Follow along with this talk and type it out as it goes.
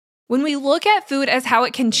When we look at food as how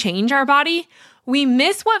it can change our body, we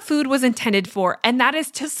miss what food was intended for, and that is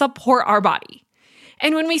to support our body.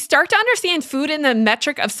 And when we start to understand food in the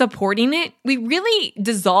metric of supporting it, we really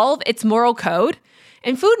dissolve its moral code.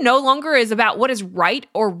 And food no longer is about what is right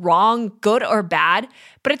or wrong, good or bad,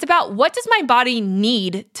 but it's about what does my body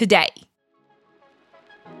need today.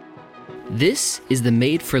 This is the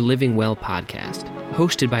Made for Living Well podcast,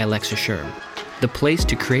 hosted by Alexa Sherm, the place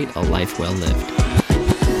to create a life well lived.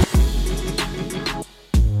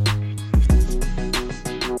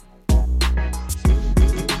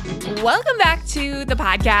 Welcome back to the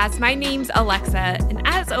podcast. My name's Alexa, and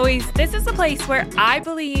as always, this is a place where I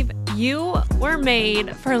believe you were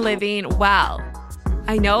made for living well.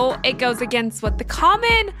 I know it goes against what the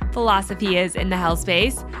common philosophy is in the health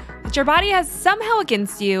space, that your body has somehow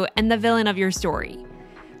against you and the villain of your story.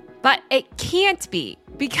 But it can't be,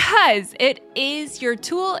 because it is your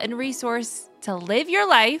tool and resource to live your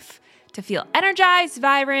life, to feel energized,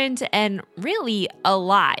 vibrant, and really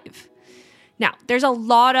alive. Now, there's a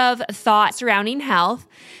lot of thought surrounding health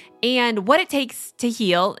and what it takes to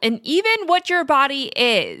heal, and even what your body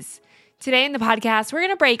is. Today in the podcast, we're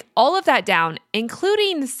going to break all of that down,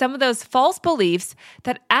 including some of those false beliefs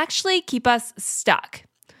that actually keep us stuck.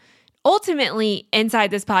 Ultimately,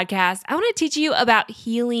 inside this podcast, I want to teach you about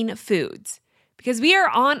healing foods, because we are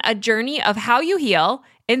on a journey of how you heal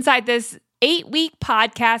inside this 8-week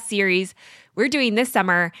podcast series we're doing this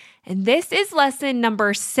summer, and this is lesson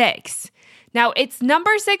number 6. Now, it's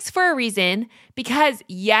number 6 for a reason, because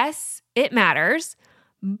yes, it matters,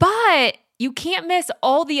 but you can't miss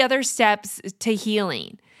all the other steps to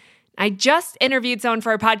healing. I just interviewed someone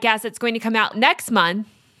for a podcast that's going to come out next month,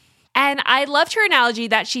 and I loved her analogy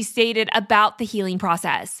that she stated about the healing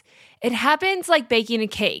process. It happens like baking a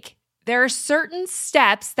cake. There are certain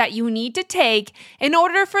steps that you need to take in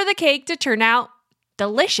order for the cake to turn out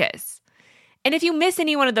delicious. And if you miss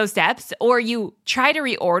any one of those steps, or you try to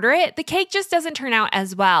reorder it, the cake just doesn't turn out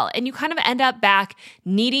as well. And you kind of end up back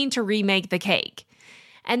needing to remake the cake.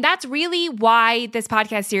 And that's really why this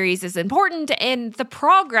podcast series is important. And the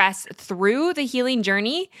progress through the healing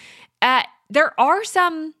journey, there are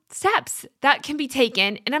some steps that can be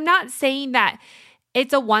taken. And I'm not saying that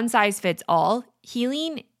it's a one-size-fits-all.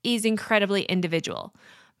 Healing is incredibly individual.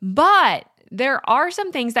 But there are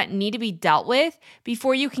some things that need to be dealt with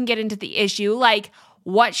before you can get into the issue, like,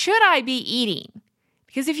 what should I be eating?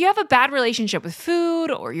 Because if you have a bad relationship with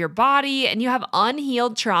food or your body and you have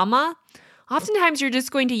unhealed trauma, oftentimes you're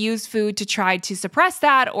just going to use food to try to suppress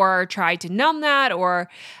that, or try to numb that, or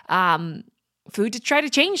food to try to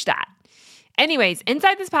change that. Anyways,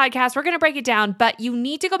 inside this podcast, we're going to break it down, but you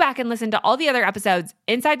need to go back and listen to all the other episodes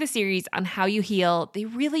inside the series on how you heal. They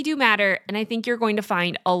really do matter, and I think you're going to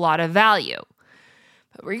find a lot of value.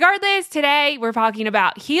 But regardless, today we're talking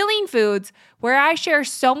about healing foods, where I share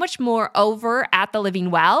so much more over at The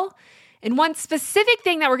Living Well. And one specific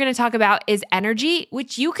thing that we're going to talk about is energy,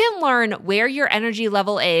 which you can learn where your energy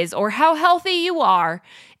level is or how healthy you are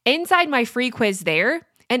inside my free quiz there,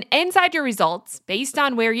 and inside your results based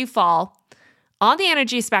on where you fall on the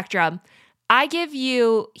energy spectrum. I give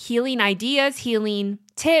you healing ideas, healing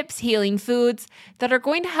tips, healing foods that are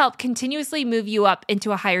going to help continuously move you up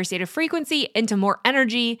into a higher state of frequency, into more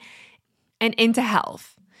energy, and into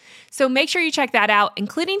health. So make sure you check that out,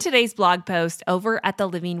 including today's blog post over at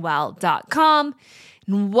thelivingwell.com.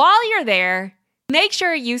 And while you're there, make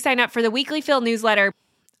sure you sign up for the Weekly Fill newsletter,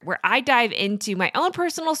 where I dive into my own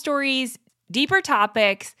personal stories, deeper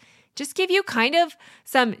topics, just give you kind of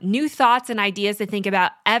some new thoughts and ideas to think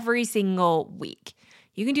about every single week.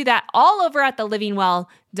 You can do that all over at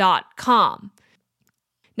thelivingwell.com.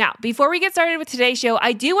 Now, before we get started with today's show,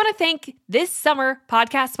 I do want to thank this summer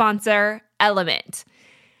podcast sponsor, Element.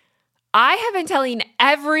 I have been telling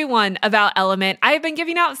everyone about Element. I have been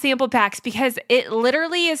giving out sample packs because it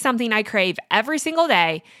literally is something I crave every single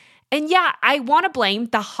day. And yeah, I want to blame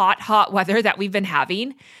the hot weather that we've been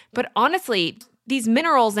having, but honestly, these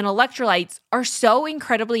minerals and electrolytes are so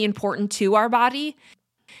incredibly important to our body.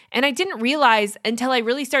 And I didn't realize until I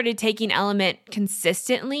really started taking Element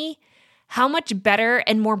consistently how much better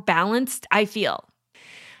and more balanced I feel.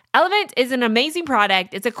 Element is an amazing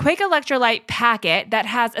product. It's a quick electrolyte packet that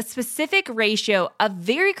has a specific ratio of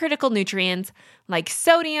very critical nutrients like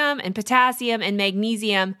sodium and potassium and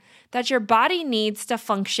magnesium that your body needs to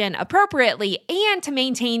function appropriately and to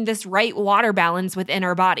maintain this right water balance within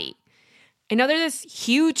our body. I know there's this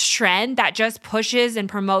huge trend that just pushes and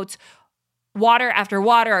promotes water after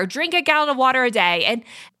water, or drink a gallon of water a day.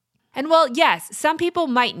 And well, yes, some people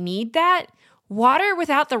might need that. Water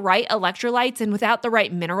without the right electrolytes and without the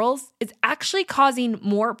right minerals is actually causing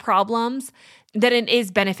more problems than it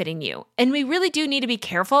is benefiting you. And we really do need to be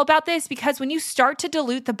careful about this, because when you start to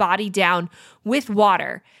dilute the body down with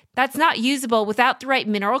water that's not usable without the right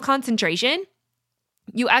mineral concentration,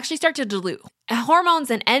 you actually start to dilute hormones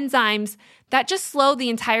and enzymes that just slow the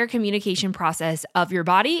entire communication process of your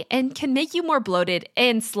body and can make you more bloated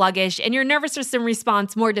and sluggish and your nervous system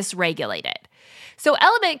response more dysregulated. So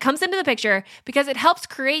LMNT comes into the picture because it helps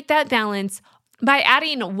create that balance by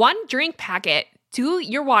adding 1 drink packet to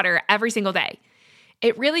your water every single day.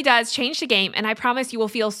 It really does change the game, and I promise you will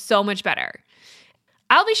feel so much better.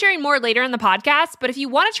 I'll be sharing more later in the podcast, but if you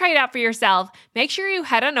want to try it out for yourself, make sure you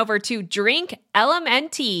head on over to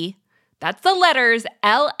drinklmnt, that's the letters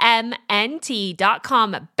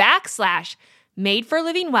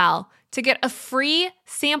lmnt.com/made-for-living-well to get a free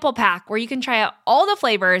sample pack where you can try out all the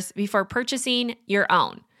flavors before purchasing your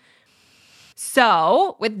own.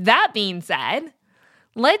 So, with that being said,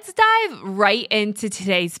 let's dive right into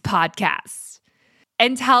today's podcast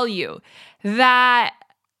and tell you that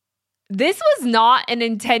this was not an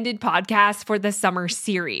intended podcast for the summer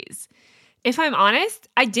series. If I'm honest,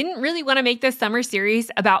 I didn't really want to make this summer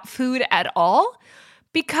series about food at all,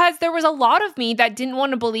 because there was a lot of me that didn't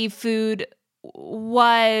want to believe food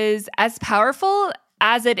was as powerful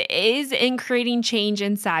as it is in creating change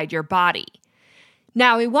inside your body.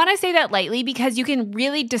 Now, I want to say that lightly because you can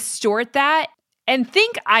really distort that and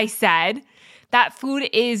think I said that food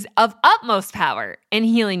is of utmost power in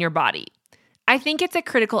healing your body. I think it's a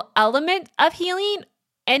critical element of healing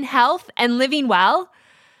and health and living well,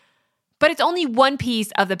 but it's only one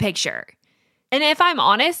piece of the picture. And if I'm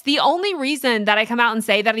honest, the only reason that I come out and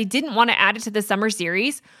say that I didn't want to add it to the summer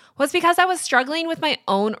series was because I was struggling with my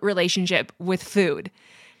own relationship with food.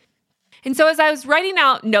 And so as I was writing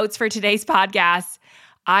out notes for today's podcast,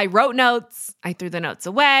 I wrote notes, I threw the notes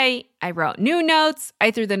away, I wrote new notes,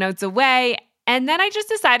 I threw the notes away, and then I just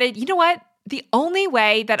decided, you know what? The only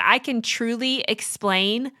way that I can truly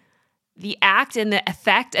explain the act and the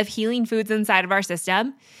effect of healing foods inside of our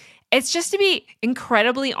system, it's just to be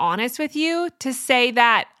incredibly honest with you, to say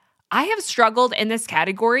that I have struggled in this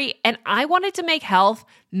category and I wanted to make health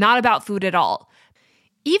not about food at all.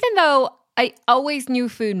 Even though I always knew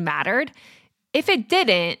food mattered, if it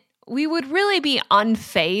didn't, we would really be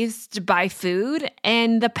unfazed by food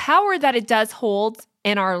and the power that it does hold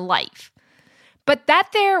in our life. But that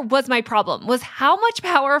there was my problem, was how much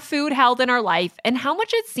power food held in our life and how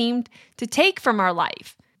much it seemed to take from our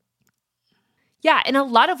life. Yeah, in a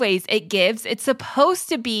lot of ways it gives. It's supposed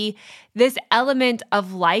to be this element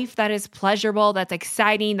of life that is pleasurable, that's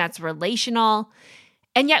exciting, that's relational.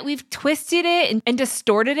 And yet we've twisted it and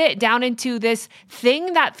distorted it down into this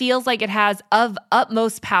thing that feels like it has of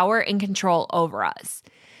utmost power and control over us.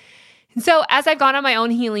 And so as I've gone on my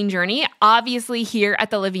own healing journey, obviously here at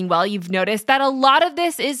The Living Well, you've noticed that a lot of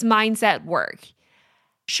this is mindset work.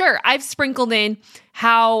 Sure, I've sprinkled in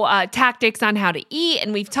how tactics on how to eat,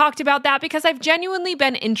 and we've talked about that because I've genuinely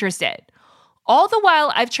been interested. All the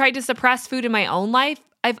while I've tried to suppress food in my own life,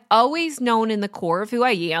 I've always known in the core of who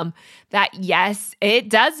I am that yes, it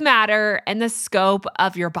does matter in the scope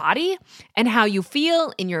of your body and how you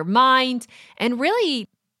feel in your mind and really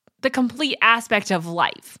the complete aspect of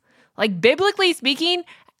life. Like biblically speaking,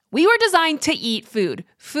 we were designed to eat food.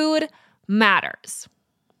 Food matters.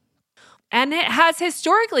 And it has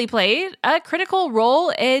historically played a critical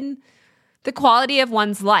role in the quality of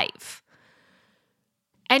one's life.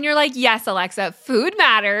 And you're like, yes, Alexa, food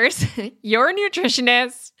matters. You're a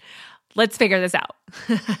nutritionist. Let's figure this out.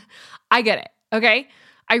 I get it, okay?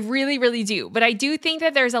 I really, really do. But I do think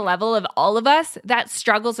that there's a level of all of us that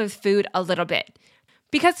struggles with food a little bit.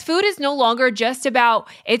 Because food is no longer just about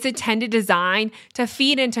its intended design to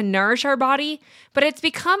feed and to nourish our body, but it's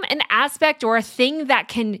become an aspect or a thing that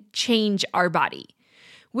can change our body,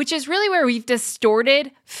 which is really where we've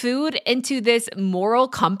distorted food into this moral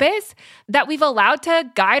compass that we've allowed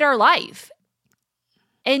to guide our life.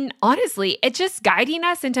 And honestly, it's just guiding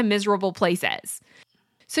us into miserable places.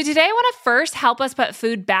 So today I want to first help us put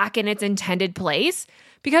food back in its intended place,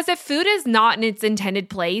 because if food is not in its intended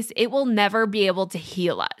place, it will never be able to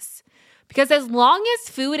heal us. Because as long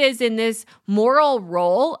as food is in this moral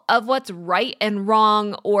role of what's right and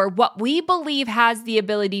wrong, or what we believe has the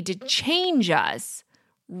ability to change us,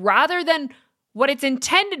 rather than what it's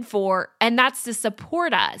intended for, and that's to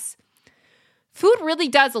support us, food really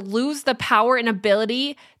does lose the power and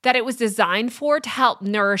ability that it was designed for to help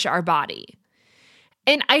nourish our body.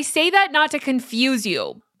 And I say that not to confuse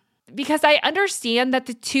you, because I understand that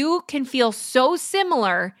the two can feel so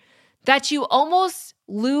similar that you almost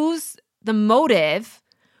lose the motive,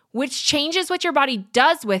 which changes what your body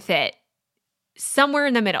does with it somewhere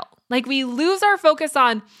in the middle. Like we lose our focus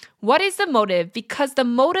on what is the motive, because the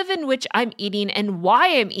motive in which I'm eating and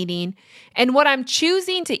why I'm eating and what I'm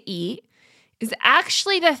choosing to eat is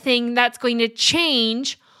actually the thing that's going to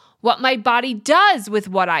change what my body does with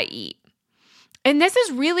what I eat. And this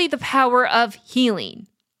is really the power of healing,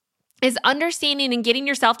 is understanding and getting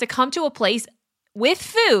yourself to come to a place with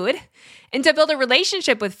food and to build a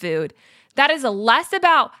relationship with food that is less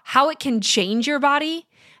about how it can change your body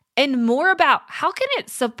and more about how can it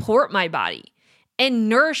support my body and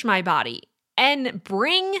nourish my body and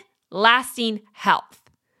bring lasting health.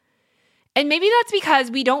 And maybe that's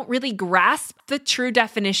because we don't really grasp the true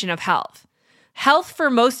definition of health. Health for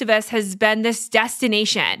most of us has been this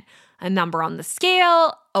destination, a number on the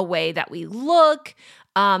scale, a way that we look,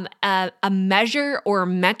 a measure or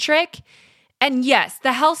metric. And yes,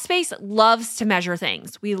 the health space loves to measure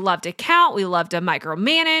things. We love to count. We love to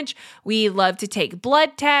micromanage. We love to take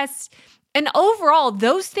blood tests. And overall,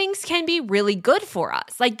 those things can be really good for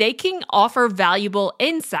us. Like they can offer valuable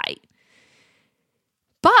insight.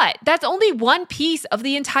 But that's only one piece of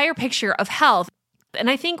the entire picture of health.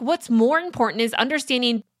 And I think what's more important is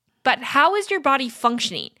understanding, but how is your body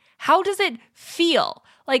functioning? How does it feel?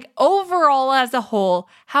 Like overall as a whole,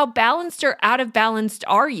 how balanced or out of balanced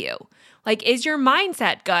are you? Like, is your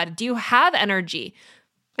mindset good? Do you have energy?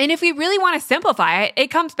 And if we really want to simplify it,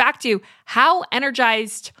 it comes back to how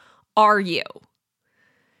energized are you?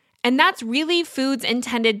 And that's really food's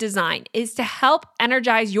intended design, is to help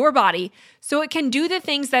energize your body so it can do the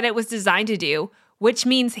things that it was designed to do, which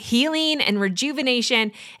means healing and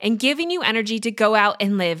rejuvenation and giving you energy to go out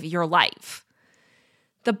and live your life.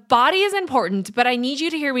 The body is important, but I need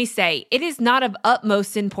you to hear me say it is not of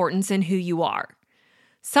utmost importance in who you are.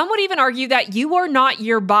 Some would even argue that you are not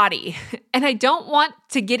your body. And I don't want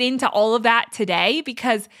to get into all of that today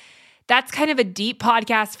because that's kind of a deep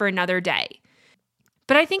podcast for another day.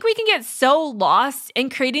 But I think we can get so lost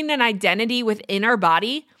in creating an identity within our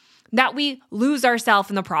body that we lose ourselves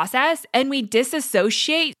in the process and we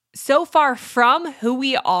disassociate so far from who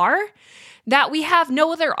we are that we have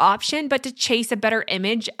no other option but to chase a better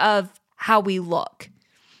image of how we look.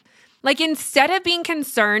 Like instead of being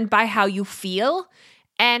concerned by how you feel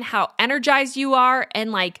and how energized you are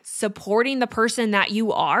and like supporting the person that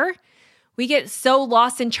you are, we get so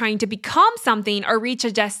lost in trying to become something or reach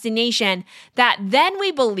a destination that then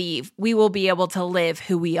we believe we will be able to live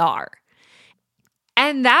who we are.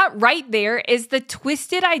 And that right there is the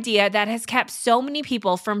twisted idea that has kept so many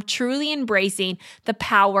people from truly embracing the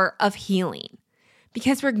power of healing.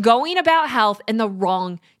 Because we're going about health in the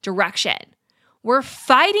wrong direction. We're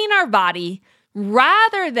fighting our body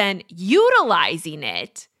rather than utilizing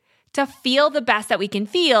it to feel the best that we can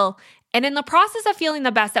feel. And in the process of feeling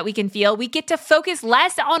the best that we can feel, we get to focus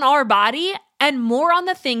less on our body and more on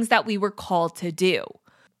the things that we were called to do.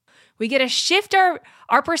 We get to shift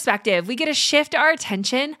our perspective. We get to shift our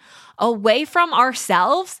attention away from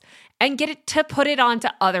ourselves and get it to put it onto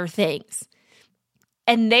other things.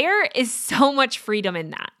 And there is so much freedom in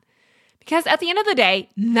that. Because at the end of the day,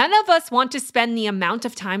 none of us want to spend the amount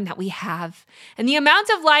of time that we have and the amount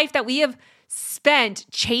of life that we have spent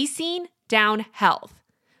chasing down health.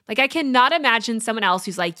 Like I cannot imagine someone else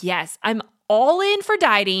who's like, yes, I'm all in for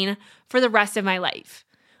dieting for the rest of my life.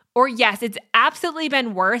 Or yes, it's absolutely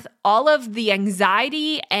been worth all of the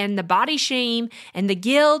anxiety and the body shame and the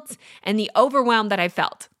guilt and the overwhelm that I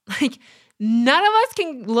felt. Like none of us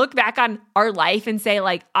can look back on our life and say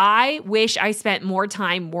like, I wish I spent more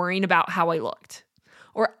time worrying about how I looked.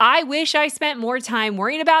 Or I wish I spent more time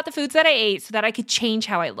worrying about the foods that I ate so that I could change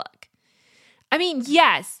how I look. I mean,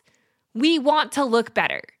 yes, we want to look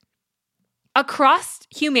better. Across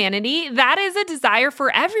humanity, that is a desire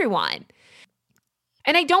for everyone.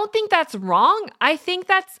 And I don't think that's wrong. I think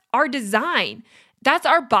that's our design. That's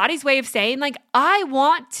our body's way of saying like, I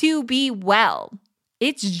want to be well.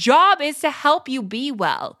 Its job is to help you be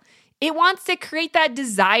well. It wants to create that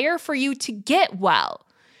desire for you to get well.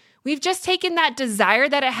 We've just taken that desire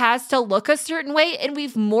that it has to look a certain way and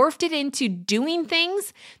we've morphed it into doing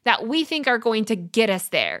things that we think are going to get us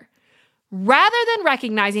there. Rather than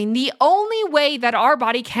recognizing the only way that our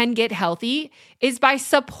body can get healthy is by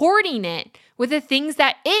supporting it with the things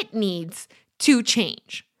that it needs to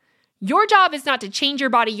change. Your job is not to change your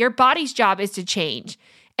body. Your body's job is to change.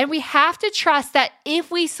 And we have to trust that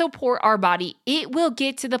if we support our body, it will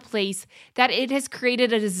get to the place that it has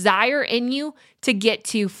created a desire in you to get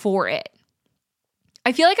to for it.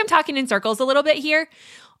 I feel like I'm talking in circles a little bit here.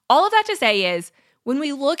 All of that to say is, when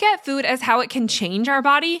we look at food as how it can change our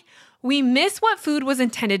body, we miss what food was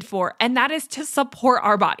intended for, and that is to support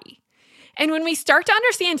our body. And when we start to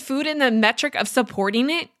understand food in the metric of supporting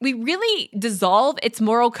it, we really dissolve its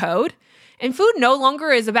moral code. And food no longer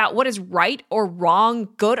is about what is right or wrong,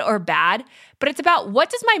 good or bad, but it's about what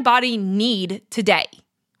does my body need today?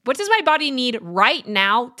 What does my body need right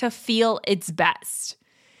now to feel its best?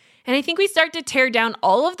 And I think we start to tear down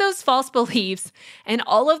all of those false beliefs and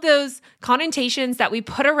all of those connotations that we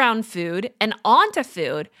put around food and onto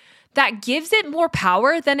food that gives it more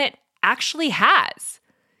power than it actually has.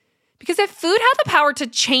 Because if food had the power to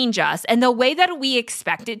change us and the way that we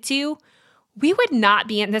expect it to, we would not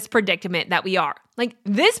be in this predicament that we are. Like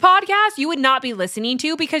this podcast, you would not be listening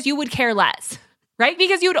to because you would care less, right?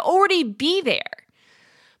 Because you would already be there.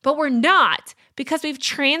 But we're not, because we've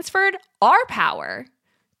transferred our power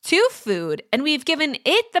to food and we've given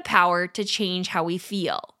it the power to change how we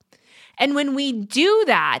feel. And when we do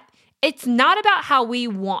that, it's not about how we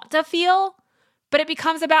want to feel, but it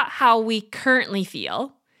becomes about how we currently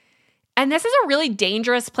feel. And this is a really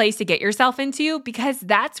dangerous place to get yourself into because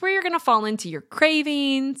that's where you're going to fall into your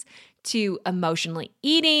cravings, to emotionally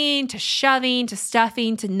eating, to shoving, to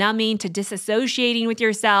stuffing, to numbing, to disassociating with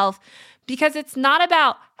yourself, because it's not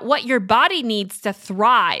about what your body needs to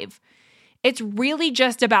thrive. It's really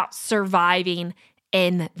just about surviving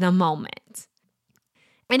in the moment.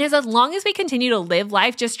 And as long as we continue to live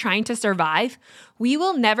life just trying to survive, we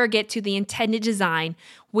will never get to the intended design,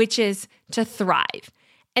 which is to thrive.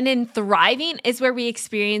 And in thriving is where we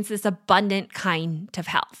experience this abundant kind of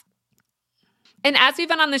health. And as we've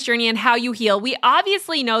been on this journey and how you heal, we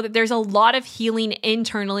obviously know that there's a lot of healing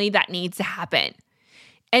internally that needs to happen.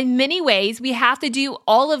 In many ways, we have to do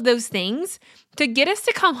all of those things to get us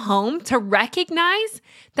to come home to recognize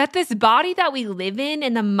that this body that we live in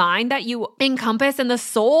and the mind that you encompass and the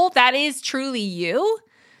soul that is truly you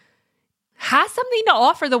has something to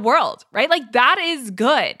offer the world, right? Like that is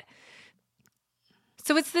good.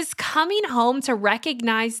 So it's this coming home to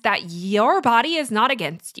recognize that your body is not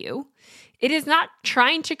against you. It is not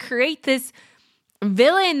trying to create this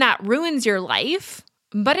villain that ruins your life,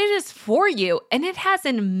 but it is for you and it has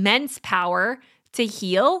immense power to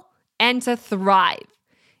heal and to thrive.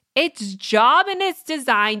 Its job and its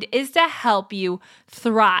design is to help you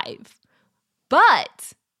thrive.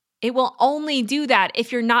 But it will only do that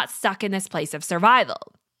if you're not stuck in this place of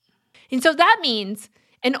survival. And so that means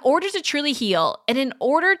in order to truly heal and in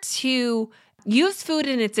order to use food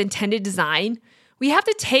in its intended design, we have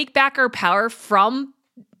to take back our power from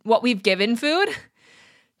what we've given food,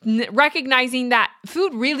 recognizing that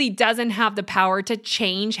food really doesn't have the power to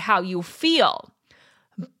change how you feel.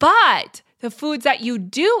 But the foods that you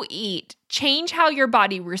do eat change how your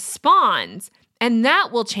body responds, and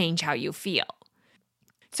that will change how you feel.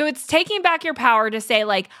 So it's taking back your power to say,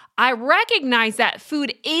 like, I recognize that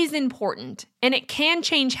food is important and it can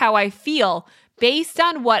change how I feel based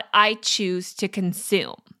on what I choose to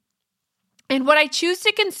consume. And what I choose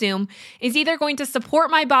to consume is either going to support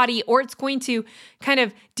my body or it's going to kind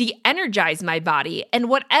of de-energize my body. And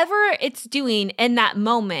whatever it's doing in that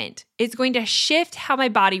moment is going to shift how my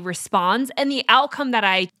body responds and the outcome that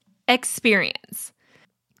I experience.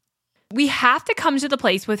 We have to come to the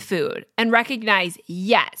place with food and recognize,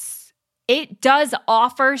 yes, it does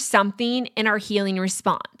offer something in our healing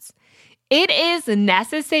response. It is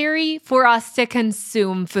necessary for us to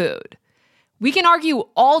consume food. We can argue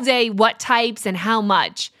all day what types and how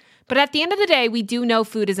much, but at the end of the day, we do know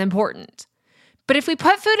food is important. But if we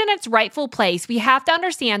put food in its rightful place, we have to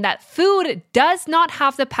understand that food does not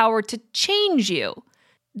have the power to change you.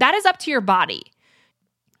 That is up to your body.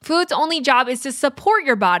 Food's only job is to support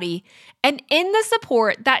your body, and in the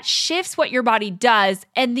support, that shifts what your body does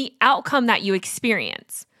and the outcome that you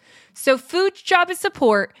experience. So food's job is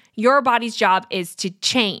support, your body's job is to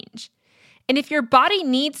change. And if your body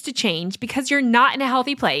needs to change because you're not in a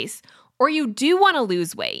healthy place, or you do want to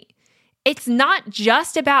lose weight, it's not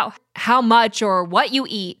just about how much or what you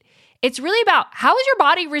eat. It's really about how is your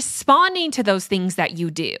body responding to those things that you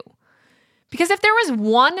do. Because if there was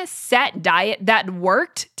one set diet that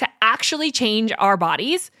worked to actually change our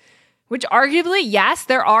bodies, which arguably, yes,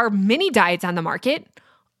 there are many diets on the market,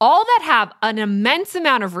 all that have an immense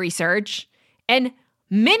amount of research and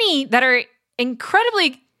many that are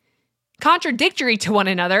incredibly contradictory to one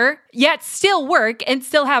another, yet still work and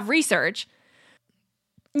still have research.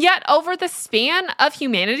 Yet over the span of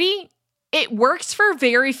humanity, it works for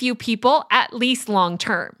very few people, at least long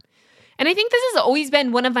term. And I think this has always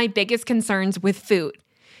been one of my biggest concerns with food,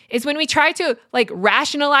 is when we try to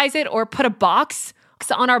rationalize it or put a box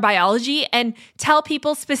on our biology and tell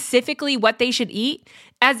people specifically what they should eat,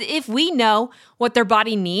 as if we know what their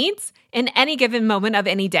body needs in any given moment of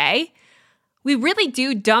any day. We really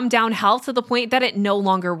do dumb down health to the point that it no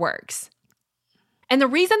longer works. And the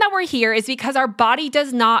reason that we're here is because our body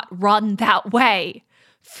does not run that way.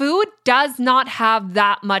 Food does not have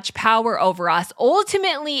that much power over us.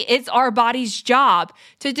 Ultimately, it's our body's job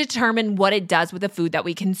to determine what it does with the food that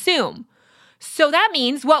we consume. So that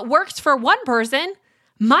means what works for one person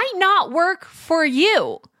might not work for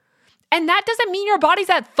you. And that doesn't mean your body's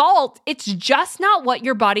at fault. It's just not what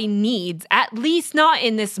your body needs, at least not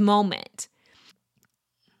in this moment.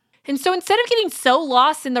 And so instead of getting so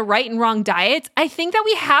lost in the right and wrong diets, I think that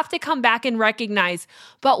we have to come back and recognize,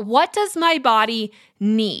 but what does my body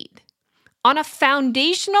need? On a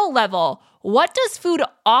foundational level, what does food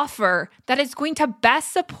offer that is going to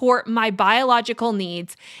best support my biological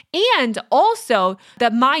needs and also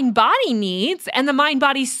the mind-body needs and the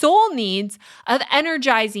mind-body-soul needs of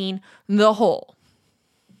energizing the whole?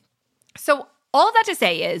 So all of that to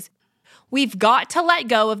say is, we've got to let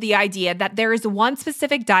go of the idea that there is one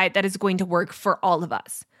specific diet that is going to work for all of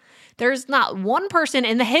us. There's not one person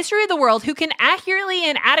in the history of the world who can accurately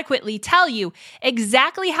and adequately tell you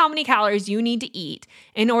exactly how many calories you need to eat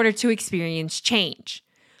in order to experience change.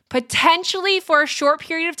 Potentially for a short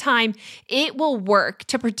period of time, it will work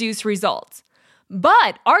to produce results.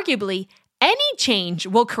 But arguably, any change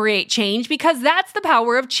will create change because that's the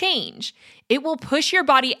power of change. It will push your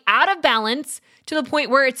body out of balance to the point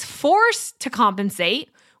where it's forced to compensate,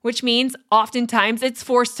 which means oftentimes it's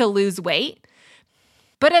forced to lose weight.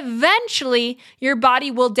 But eventually, your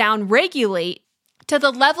body will downregulate to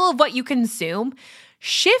the level of what you consume,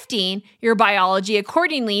 shifting your biology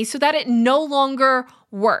accordingly so that it no longer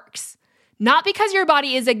works. Not because your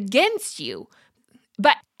body is against you,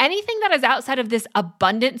 but anything that is outside of this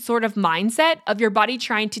abundant sort of mindset of your body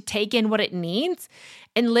trying to take in what it needs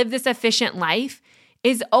and live this efficient life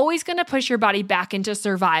is always going to push your body back into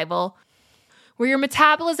survival, where your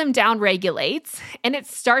metabolism downregulates and it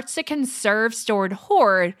starts to conserve, stored,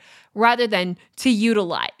 hoard rather than to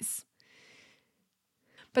utilize.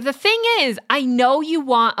 But the thing is, I know you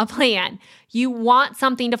want a plan. You want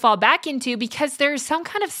something to fall back into because there's some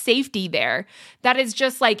kind of safety there that is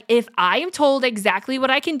just like, if I am told exactly what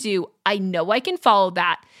I can do, I know I can follow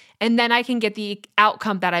that, and then I can get the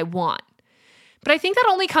outcome that I want. But I think that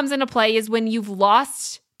only comes into play is when you've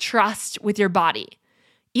lost trust with your body.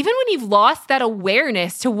 Even when you've lost that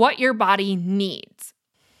awareness to what your body needs.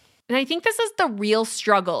 And I think this is the real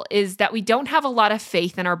struggle, is that we don't have a lot of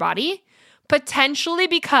faith in our body, potentially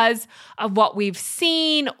because of what we've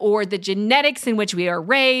seen or the genetics in which we are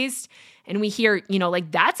raised. And we hear,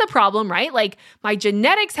 like that's a problem, right? Like my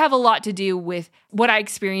genetics have a lot to do with what I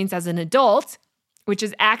experience as an adult, which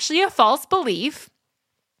is actually a false belief.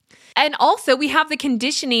 And also we have the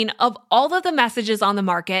conditioning of all of the messages on the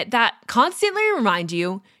market that constantly remind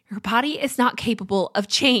you your body is not capable of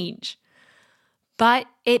change. But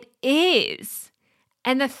it is.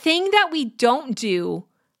 And the thing that we don't do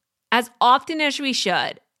as often as we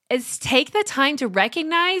should is take the time to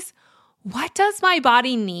recognize, what does my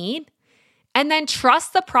body need? And then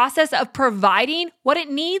trust the process of providing what it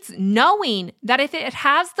needs, knowing that if it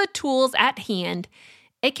has the tools at hand,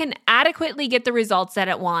 it can adequately get the results that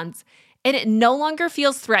it wants, and it no longer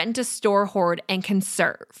feels threatened to store, hoard, and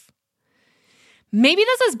conserve. Maybe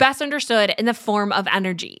this is best understood in the form of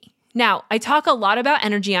energy. Now, I talk a lot about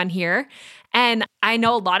energy on here, and I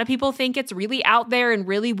know a lot of people think it's really out there and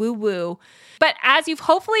really woo-woo. But as you've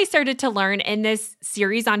hopefully started to learn in this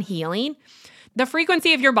series on healing, the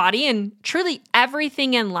frequency of your body and truly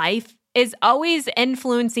everything in life is always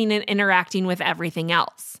influencing and interacting with everything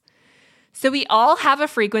else. So we all have a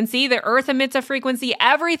frequency. The earth emits a frequency.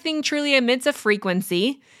 Everything truly emits a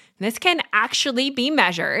frequency. This can actually be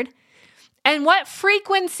measured. And what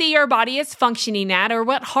frequency your body is functioning at, or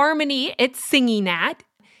what harmony it's singing at,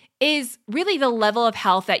 is really the level of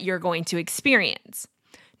health that you're going to experience.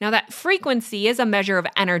 Now, that frequency is a measure of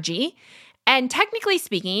energy. And technically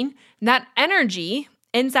speaking, that energy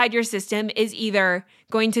inside your system is either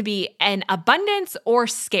going to be an abundance or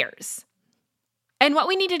scarce. And what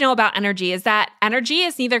we need to know about energy is that energy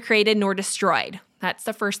is neither created nor destroyed. That's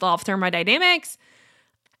the first law of thermodynamics.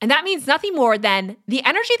 And that means nothing more than the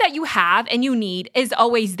energy that you have and you need is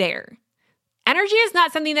always there. Energy is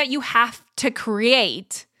not something that you have to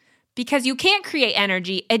create because you can't create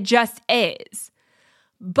energy. It just is.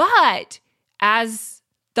 But as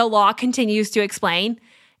the law continues to explain,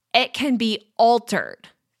 it can be altered,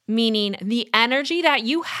 meaning the energy that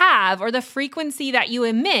you have or the frequency that you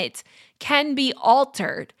emit can be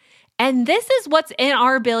altered. And this is what's in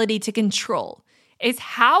our ability to control, is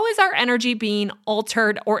how is our energy being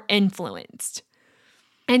altered or influenced?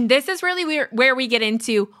 And this is really where we get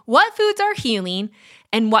into what foods are healing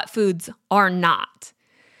and what foods are not.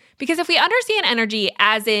 Because if we understand energy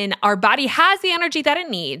as in our body has the energy that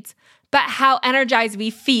it needs, but how energized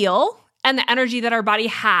we feel and the energy that our body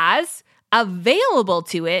has available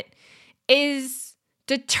to it is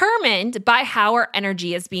determined by how our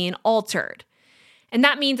energy is being altered. And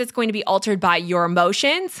that means it's going to be altered by your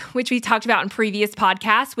emotions, which we talked about in previous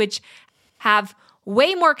podcasts, which have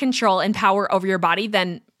way more control and power over your body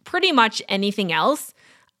than pretty much anything else.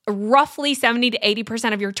 Roughly 70 to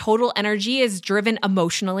 80% of your total energy is driven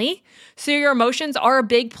emotionally. So your emotions are a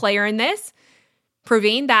big player in this,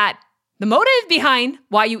 proving that the motive behind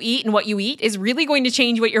why you eat and what you eat is really going to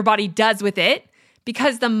change what your body does with it,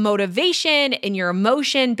 because the motivation and your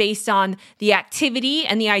emotion based on the activity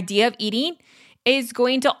and the idea of eating is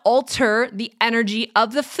going to alter the energy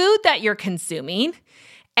of the food that you're consuming,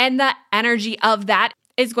 and the energy of that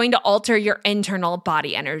is going to alter your internal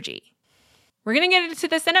body energy. We're going to get into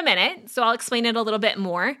this in a minute, so I'll explain it a little bit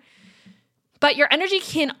more. But your energy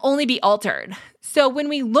can only be altered. So when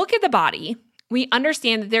we look at the body, we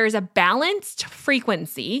understand that there is a balanced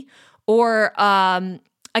frequency or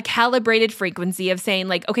a calibrated frequency of saying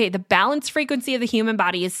like, okay, the balanced frequency of the human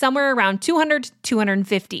body is somewhere around 200 to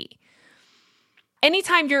 250.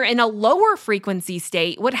 Anytime you're in a lower frequency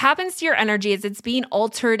state, what happens to your energy is it's being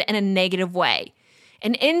altered in a negative way.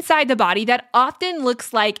 And inside the body, that often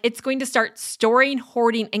looks like it's going to start storing,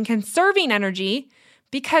 hoarding, and conserving energy,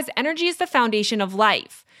 because energy is the foundation of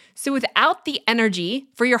life. So without the energy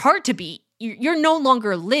for your heart to beat, you're no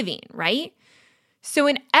longer living, right? So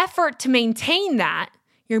in effort to maintain that,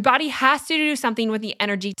 your body has to do something with the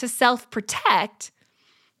energy to self-protect.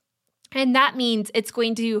 And that means it's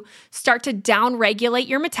going to start to down-regulate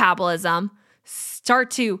your metabolism, start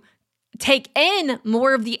to take in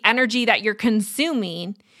more of the energy that you're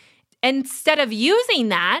consuming. Instead of using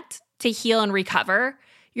that to heal and recover,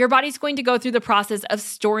 your body's going to go through the process of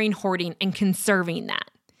storing, hoarding, and conserving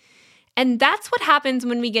that. And that's what happens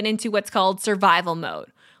when we get into what's called survival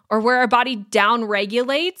mode, or where our body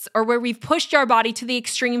down-regulates, or where we've pushed our body to the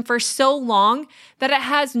extreme for so long that it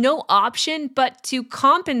has no option but to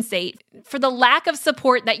compensate for the lack of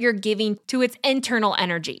support that you're giving to its internal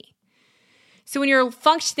energy. So when you're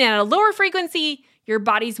functioning at a lower frequency, your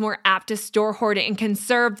body's more apt to store, hoard, and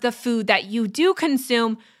conserve the food that you do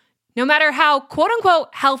consume, no matter how quote-unquote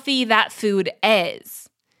healthy that food is.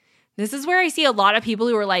 This is where I see a lot of people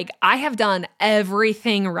who are like, I have done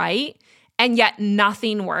everything right, and yet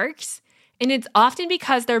nothing works. And it's often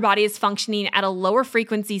because their body is functioning at a lower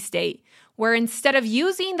frequency state, where instead of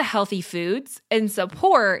using the healthy foods and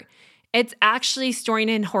support, it's actually storing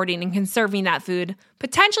and hoarding and conserving that food,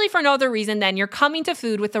 potentially for no other reason than you're coming to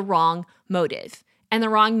food with the wrong motive and the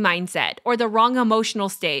wrong mindset or the wrong emotional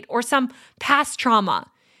state or some past trauma.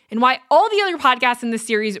 And why all the other podcasts in this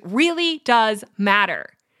series really does matter.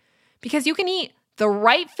 Because you can eat the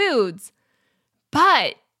right foods,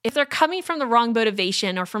 but if they're coming from the wrong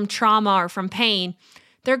motivation or from trauma or from pain,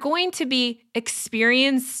 they're going to be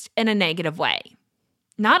experienced in a negative way.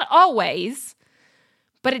 Not always,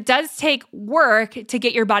 but it does take work to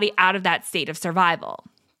get your body out of that state of survival.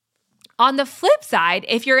 On the flip side,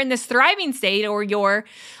 if you're in this thriving state or you're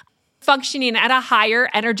functioning at a higher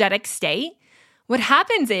energetic state, what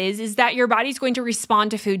happens is that your body's going to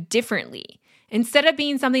respond to food differently. Instead of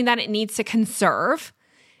being something that it needs to conserve,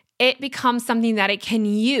 it becomes something that it can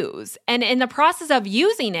use. And in the process of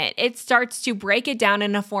using it, it starts to break it down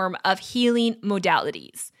in a form of healing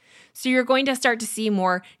modalities. So you're going to start to see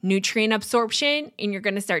more nutrient absorption, and you're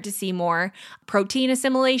going to start to see more protein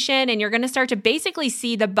assimilation, and you're going to start to basically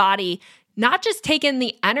see the body not just take in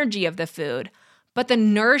the energy of the food, but the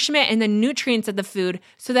nourishment and the nutrients of the food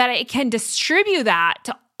so that it can distribute that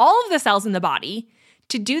to all of the cells in the body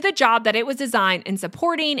to do the job that it was designed in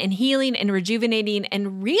supporting and healing and rejuvenating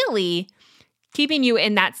and really keeping you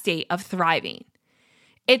in that state of thriving.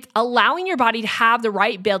 It's allowing your body to have the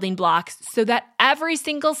right building blocks so that every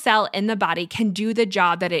single cell in the body can do the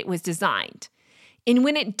job that it was designed. And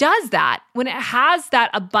when it does that, when it has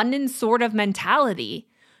that abundant sort of mentality,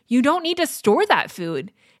 you don't need to store that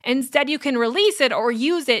food. Instead, you can release it or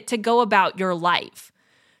use it to go about your life.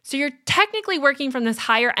 So you're technically working from this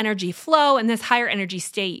higher energy flow and this higher energy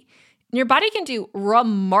state. And your body can do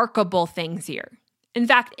remarkable things here. In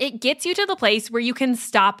fact, it gets you to the place where you can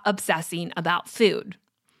stop obsessing about food.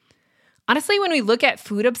 Honestly, when we look at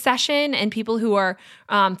food obsession and people who are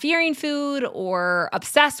fearing food or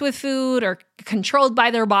obsessed with food or controlled by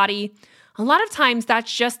their body, a lot of times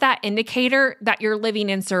that's just that indicator that you're living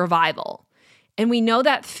in survival. And we know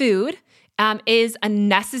that food is a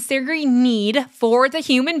necessary need for the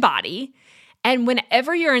human body. And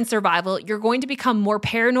whenever you're in survival, you're going to become more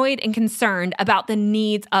paranoid and concerned about the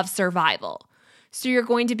needs of survival. So you're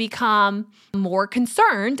going to become more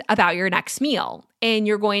concerned about your next meal, and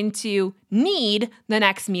you're going to need the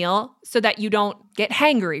next meal so that you don't get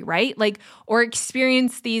hangry, right? Or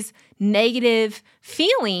experience these negative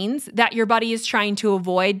feelings that your body is trying to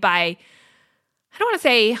avoid by, I don't want to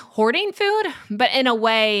say hoarding food, but in a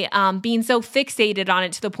way, being so fixated on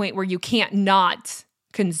it to the point where you can't not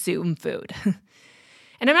consume food.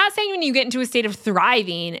 And I'm not saying when you get into a state of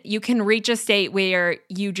thriving, you can reach a state where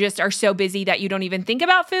you just are so busy that you don't even think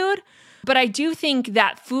about food. But I do think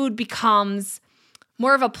that food becomes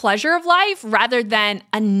more of a pleasure of life rather than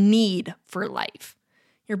a need for life.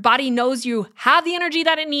 Your body knows you have the energy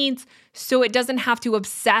that it needs, so it doesn't have to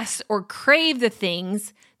obsess or crave the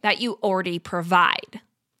things that you already provide.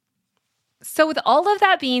 So with all of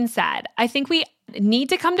that being said, I think we need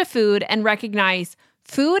to come to food and recognize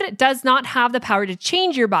food does not have the power to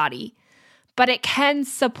change your body, but it can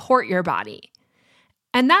support your body.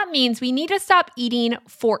 And that means we need to stop eating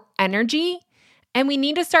for energy and we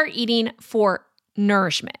need to start eating for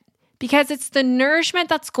nourishment, because it's the nourishment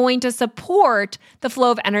that's going to support the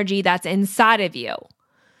flow of energy that's inside of you.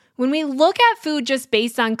 When we look at food just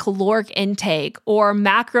based on caloric intake or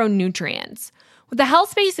macronutrients, what the health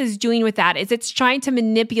space is doing with that is it's trying to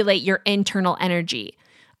manipulate your internal energy,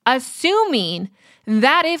 assuming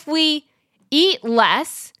that if we eat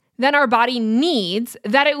less than our body needs,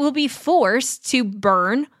 that it will be forced to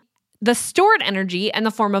burn the stored energy in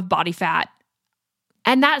the form of body fat.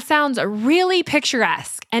 And that sounds really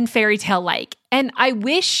picturesque and fairy tale-like. And I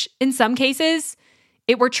wish in some cases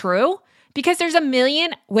it were true, because there's a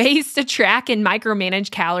million ways to track and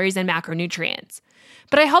micromanage calories and macronutrients.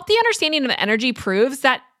 But I hope the understanding of energy proves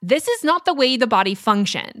that this is not the way the body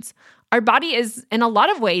functions. Our body is, in a lot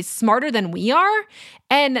of ways, smarter than we are,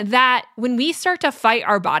 and that when we start to fight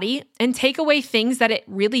our body and take away things that it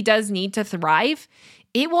really does need to thrive,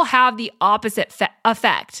 it will have the opposite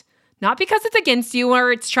effect. Not because it's against you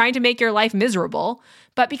or it's trying to make your life miserable,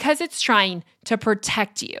 but because it's trying to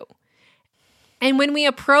protect you. And when we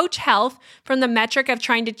approach health from the metric of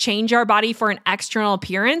trying to change our body for an external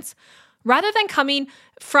appearance, rather than coming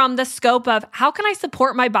from the scope of how can I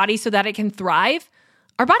support my body so that it can thrive,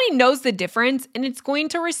 our body knows the difference and it's going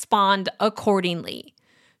to respond accordingly.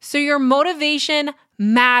 So your motivation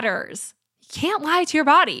matters. You can't lie to your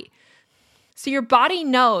body. So your body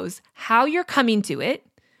knows how you're coming to it,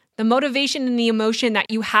 the motivation and the emotion that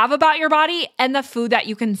you have about your body and the food that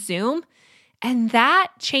you consume, and that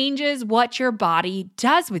changes what your body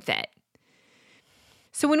does with it.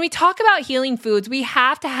 So when we talk about healing foods, we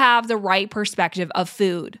have to have the right perspective of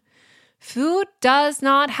food. Food does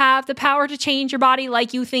not have the power to change your body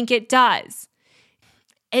like you think it does.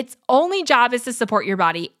 Its only job is to support your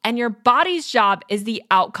body, and your body's job is the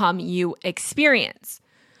outcome you experience.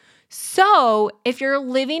 So if you're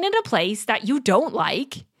living in a place that you don't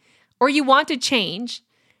like or you want to change,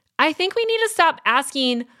 I think we need to stop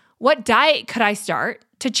asking, what diet could I start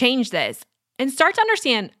to change this? And start to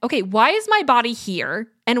understand, okay, why is my body here?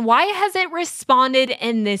 And why has it responded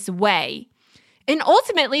in this way? And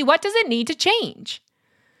ultimately, what does it need to change?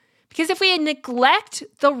 Because if we neglect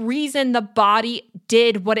the reason the body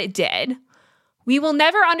did what it did, we will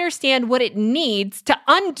never understand what it needs to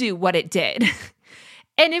undo what it did.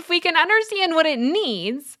 And if we can understand what it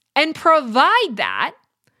needs and provide that,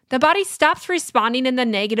 the body stops responding in the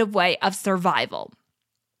negative way of survival.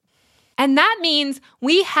 And that means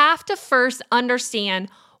we have to first understand,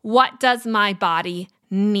 what does my body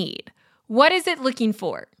need? What is it looking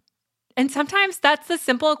for? And sometimes that's the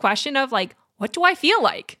simple question of what do I feel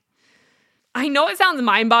like? I know it sounds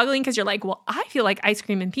mind-boggling because you're like, well, I feel like ice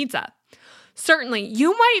cream and pizza. Certainly,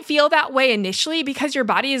 you might feel that way initially because your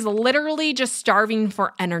body is literally just starving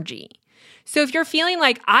for energy. So if you're feeling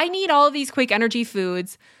like, I need all of these quick energy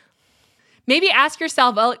foods, maybe ask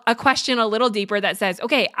yourself a question a little deeper that says,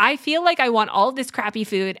 okay, I feel like I want all of this crappy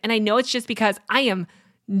food, and I know it's just because I am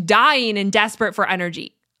dying and desperate for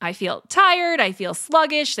energy. I feel tired, I feel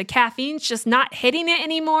sluggish, the caffeine's just not hitting it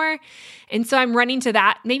anymore. And so I'm running to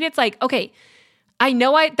that. Maybe it's like, okay, I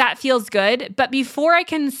know that feels good, but before I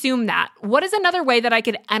consume that, what is another way that I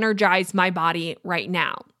could energize my body right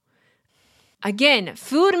now? Again,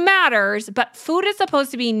 food matters, but food is supposed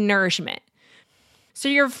to be nourishment. So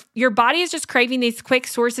your body is just craving these quick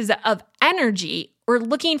sources of energy or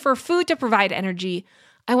looking for food to provide energy.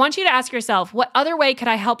 I want you to ask yourself, what other way could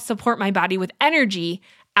I help support my body with energy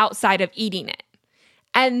outside of eating it?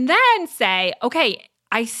 And then say, okay,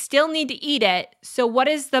 I still need to eat it. So what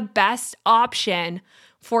is the best option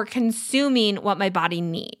for consuming what my body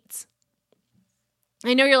needs?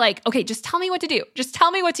 I know you're like, okay, just tell me what to do. Just tell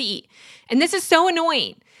me what to eat. And this is so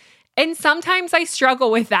annoying. And sometimes I struggle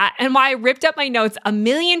with that, and why I ripped up my notes a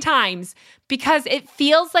million times, because it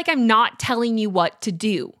feels like I'm not telling you what to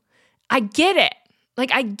do. I get it.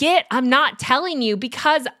 I'm not telling you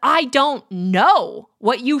because I don't know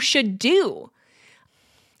what you should do.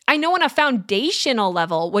 I know on a foundational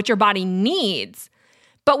level what your body needs,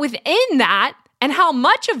 but within that and how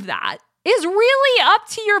much of that is really up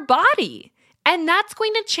to your body. And that's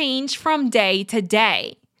going to change from day to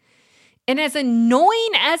day. And as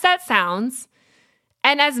annoying as that sounds,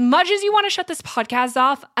 and as much as you want to shut this podcast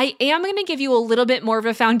off, I am going to give you a little bit more of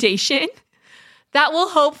a foundation that will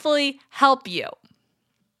hopefully help you.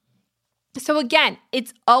 So again,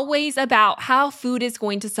 it's always about how food is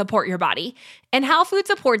going to support your body, and how food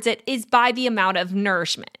supports it is by the amount of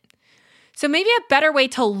nourishment. So maybe a better way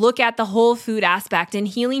to look at the whole food aspect in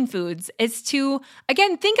healing foods is to,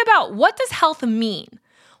 again, think about, what does health mean?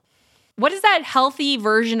 What does that healthy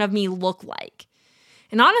version of me look like?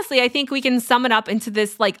 And honestly, I think we can sum it up into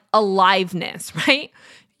this aliveness, right?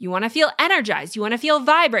 You want to feel energized. You want to feel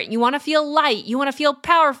vibrant. You want to feel light. You want to feel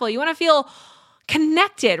powerful. You want to feel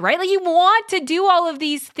connected, right? You want to do all of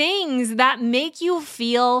these things that make you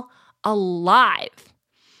feel alive.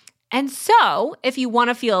 And so, if you want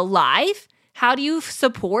to feel alive, how do you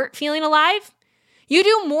support feeling alive? You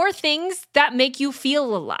do more things that make you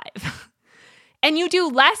feel alive. And you do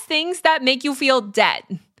less things that make you feel dead.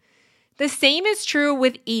 The same is true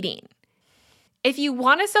with eating. If you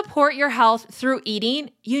want to support your health through eating,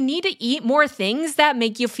 you need to eat more things that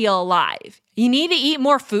make you feel alive. You need to eat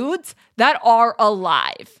more foods that are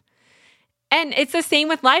alive. And it's the same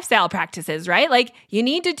with lifestyle practices, right? You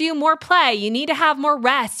need to do more play. You need to have more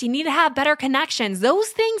rest. You need to have better connections. Those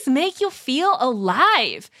things make you feel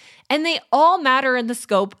alive. And they all matter in the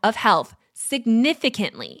scope of health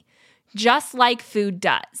significantly, just like food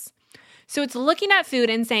does. So it's looking at food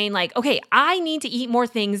and saying okay, I need to eat more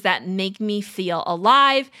things that make me feel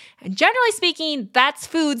alive. And generally speaking, that's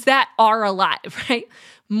foods that are alive, right?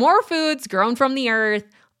 More foods grown from the earth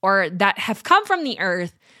or that have come from the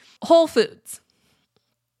earth, whole foods.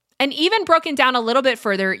 And even broken down a little bit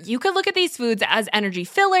further, you could look at these foods as energy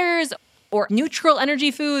fillers or neutral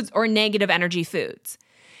energy foods or negative energy foods.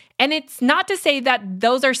 And it's not to say that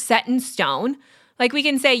those are set in stone. We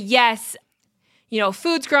can say, yes,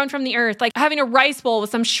 foods grown from the earth, having a rice bowl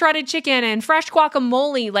with some shredded chicken and fresh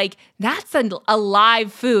guacamole, that's a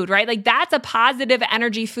live food, right? That's a positive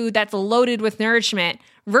energy food that's loaded with nourishment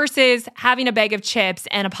versus having a bag of chips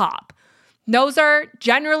and a pop. Those are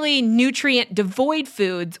generally nutrient devoid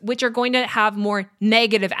foods, which are going to have more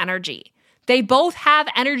negative energy. They both have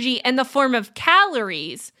energy in the form of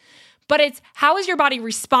calories, but it's how is your body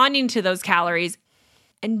responding to those calories?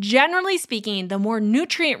 And generally speaking, the more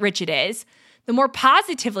nutrient rich it is, the more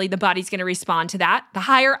positively the body's going to respond to that, the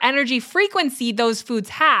higher energy frequency those foods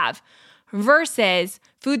have, versus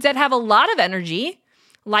foods that have a lot of energy,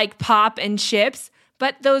 like pop and chips,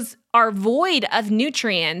 but those are void of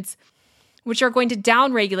nutrients, which are going to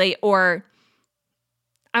downregulate or,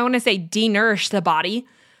 I want to say, denourish the body,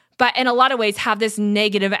 but in a lot of ways have this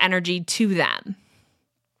negative energy to them.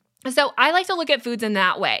 So I like to look at foods in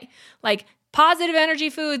that way, positive energy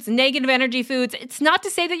foods, negative energy foods. It's not to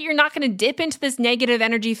say that you're not going to dip into this negative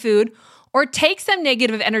energy food or take some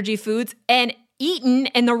negative energy foods and eaten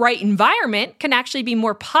in the right environment can actually be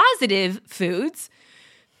more positive foods.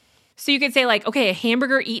 So you could say okay, a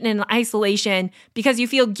hamburger eaten in isolation because you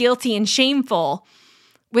feel guilty and shameful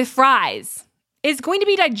with fries is going to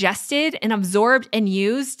be digested and absorbed and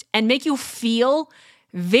used and make you feel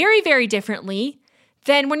very, very differently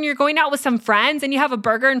than when you're going out with some friends and you have a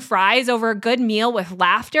burger and fries over a good meal with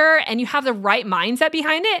laughter and you have the right mindset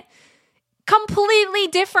behind it. Completely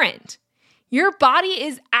different. Your body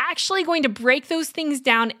is actually going to break those things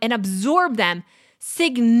down and absorb them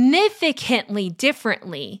significantly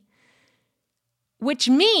differently, which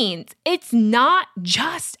means it's not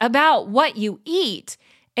just about what you eat.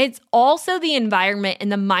 It's also the environment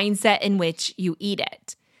and the mindset in which you eat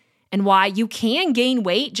it. And why you can gain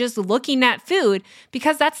weight just looking at food,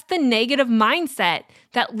 because that's the negative mindset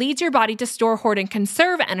that leads your body to store, hoard, and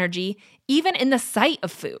conserve energy, even in the sight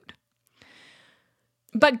of food.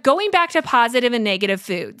 But going back to positive and negative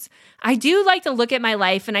foods, I do like to look at my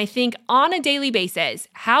life and I think on a daily basis,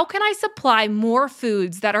 how can I supply more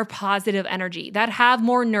foods that are positive energy, that have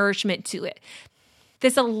more nourishment to it?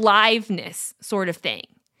 This aliveness sort of thing.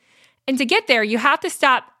 And to get there, you have to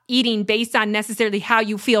stop eating based on necessarily how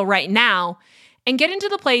you feel right now and get into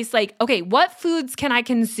the place okay, what foods can I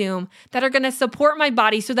consume that are going to support my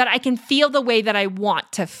body so that I can feel the way that I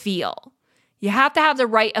want to feel? You have to have the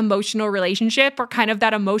right emotional relationship or kind of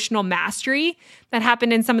that emotional mastery that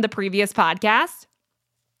happened in some of the previous podcasts.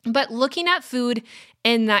 but looking at food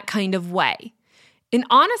in that kind of way. And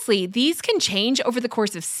honestly, these can change over the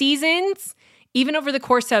course of seasons, even over the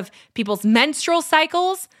course of people's menstrual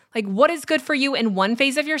cycles. Like what is good for you in one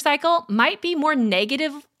phase of your cycle might be more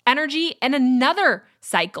negative energy in another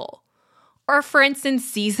cycle. Or for instance,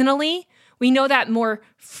 seasonally, we know that more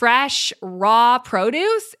fresh, raw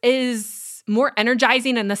produce is more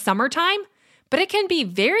energizing in the summertime, but it can be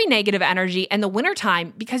very negative energy in the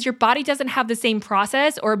wintertime because your body doesn't have the same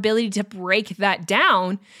process or ability to break that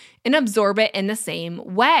down and absorb it in the same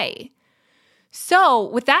way. So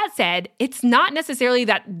with that said, it's not necessarily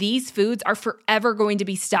that these foods are forever going to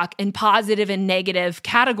be stuck in positive and negative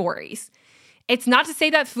categories. It's not to say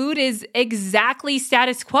that food is exactly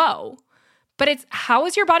status quo, but it's how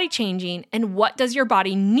is your body changing and what does your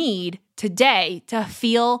body need today to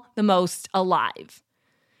feel the most alive?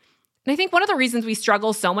 And I think one of the reasons we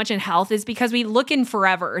struggle so much in health is because we look in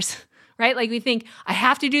forevers, right? Like we think, I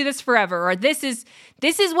have to do this forever, or this is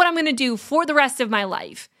what I'm going to do for the rest of my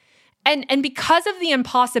life. And because of the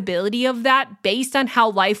impossibility of that based on how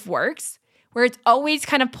life works, where it's always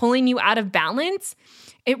kind of pulling you out of balance,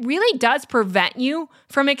 it really does prevent you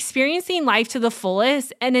from experiencing life to the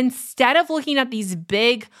fullest. And instead of looking at these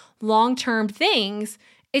big long-term things,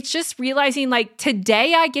 it's just realizing like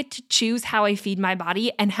today I get to choose how I feed my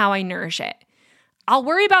body and how I nourish it. I'll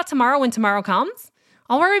worry about tomorrow when tomorrow comes.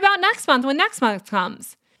 I'll worry about next month when next month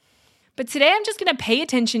comes. But today I'm just going to pay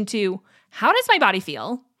attention to how does my body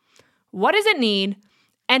feel? What does it need?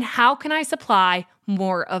 And how can I supply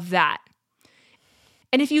more of that?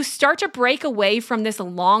 And if you start to break away from this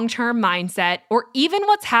long-term mindset or even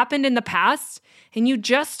what's happened in the past, and you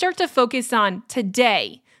just start to focus on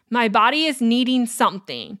today, my body is needing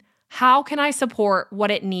something. How can I support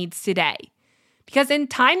what it needs today? Because in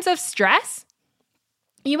times of stress,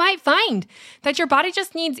 you might find that your body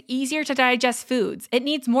just needs easier to digest foods. It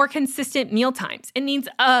needs more consistent meal times. It needs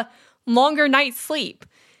a longer night's sleep.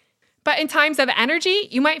 But in times of energy,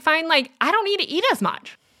 you might find like, I don't need to eat as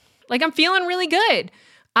much. Like I'm feeling really good.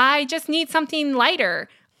 I just need something lighter.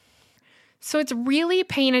 So it's really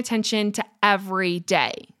paying attention to every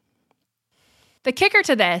day. The kicker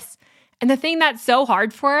to this, and the thing that's so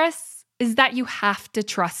hard for us, is that you have to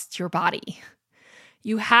trust your body.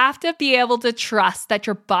 You have to be able to trust that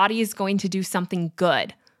your body is going to do something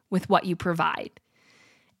good with what you provide.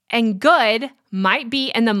 And good might be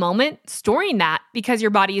in the moment storing that because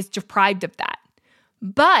your body is deprived of that.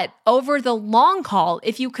 But over the long haul,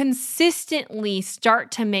 if you consistently start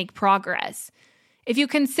to make progress, if you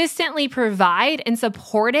consistently provide and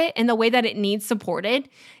support it in the way that it needs supported,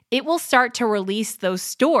 it will start to release those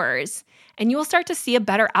stores and you will start to see a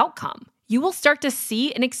better outcome. You will start to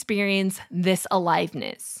see and experience this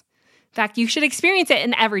aliveness. In fact, you should experience it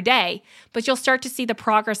in every day, but you'll start to see the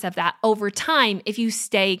progress of that over time if you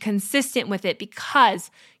stay consistent with it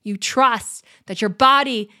because you trust that your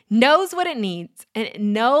body knows what it needs and it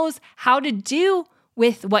knows how to do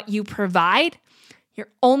with what you provide. Your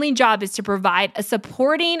only job is to provide a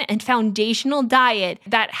supporting and foundational diet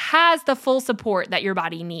that has the full support that your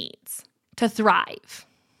body needs to thrive.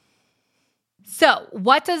 So,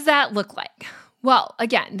 what does that look like? Well,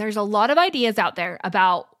 again, there's a lot of ideas out there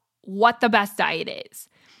about what the best diet is.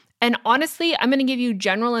 And honestly, I'm going to give you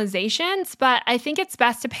generalizations, but I think it's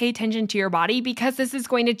best to pay attention to your body because this is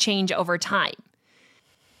going to change over time.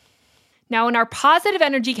 Now, in our positive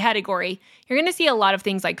energy category, you're going to see a lot of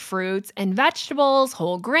things like fruits and vegetables,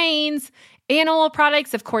 whole grains, animal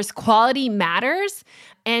products. Of course, quality matters,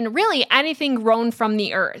 and really anything grown from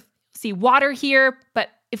the earth. See water here, but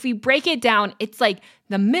if we break it down, it's like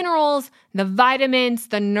the minerals, the vitamins,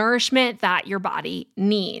 the nourishment that your body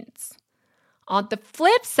needs. On the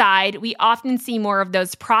flip side, we often see more of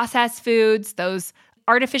those processed foods, those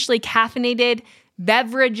artificially caffeinated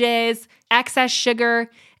beverages, excess sugar.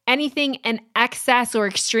 Anything in excess or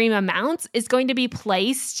extreme amounts is going to be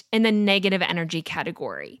placed in the negative energy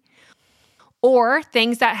category. Or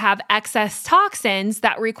things that have excess toxins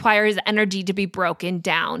that requires energy to be broken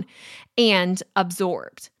down and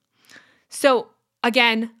absorbed. So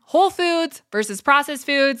again, whole foods versus processed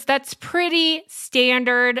foods, that's pretty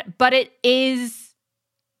standard, but it is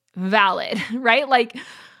valid, right? Like,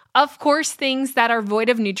 of course, things that are void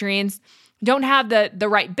of nutrients don't have the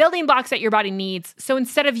right building blocks that your body needs. So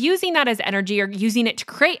instead of using that as energy or using it to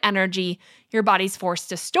create energy, your body's forced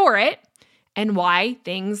to store it. And why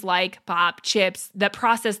things like pop, chips, the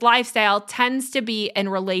processed lifestyle tends to be in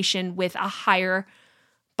relation with a higher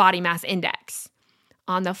body mass index.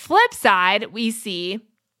 On the flip side, we see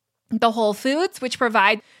the whole foods, which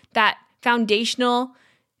provide that foundational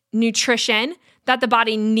nutrition that the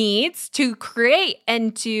body needs to create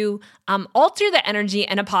and to alter the energy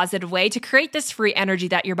in a positive way to create this free energy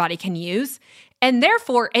that your body can use. And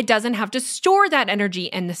therefore, it doesn't have to store that energy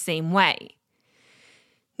in the same way.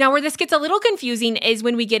 Now, where this gets a little confusing is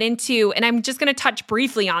when we get into, and I'm just going to touch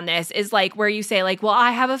briefly on this, is like where you say like, well, I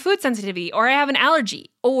have a food sensitivity, or I have an allergy,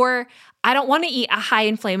 or I don't want to eat a high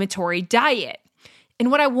inflammatory diet. And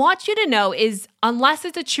what I want you to know is, unless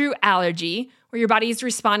it's a true allergy, where your body is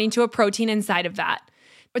responding to a protein inside of that,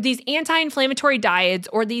 or these anti-inflammatory diets,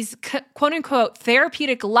 or these quote unquote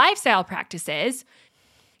therapeutic lifestyle practices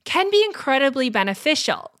can be incredibly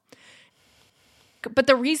beneficial. But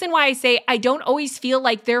the reason why I say I don't always feel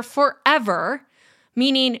like they're forever,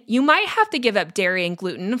 meaning you might have to give up dairy and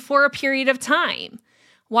gluten for a period of time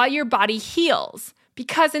while your body heals.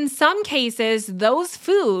 Because in some cases, those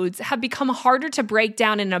foods have become harder to break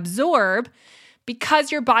down and absorb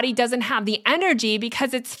because your body doesn't have the energy,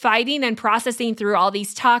 because it's fighting and processing through all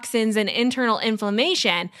these toxins and internal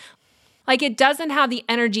inflammation. Like, it doesn't have the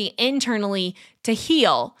energy internally to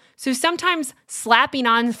heal. So sometimes slapping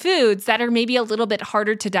on foods that are maybe a little bit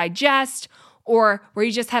harder to digest, or where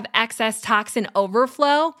you just have excess toxin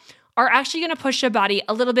overflow, are actually going to push your body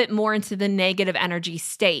a little bit more into the negative energy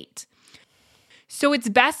state. So it's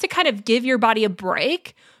best to kind of give your body a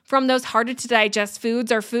break from those harder to digest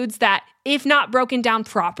foods, or foods that, if not broken down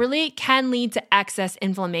properly, can lead to excess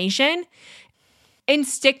inflammation, and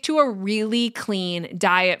stick to a really clean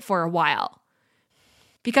diet for a while.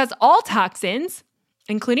 Because all toxins,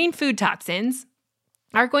 including food toxins,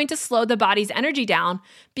 are going to slow the body's energy down,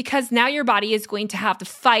 because now your body is going to have to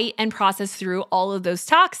fight and process through all of those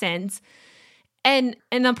toxins. And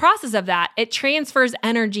in the process of that, it transfers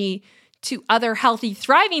energy to other healthy,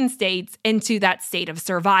 thriving states into that state of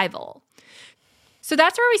survival. So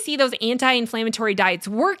that's where we see those anti-inflammatory diets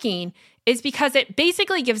working, is because it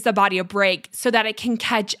basically gives the body a break so that it can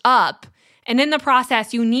catch up. And in the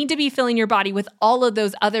process, you need to be filling your body with all of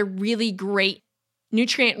those other really great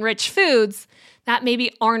nutrient-rich foods that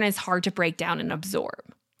maybe aren't as hard to break down and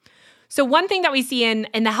absorb. So one thing that we see in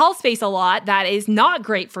the health space a lot that is not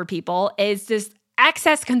great for people is this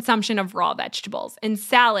excess consumption of raw vegetables and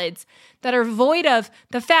salads that are void of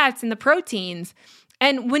the fats and the proteins.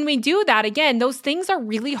 And when we do that, again, those things are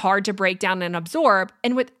really hard to break down and absorb.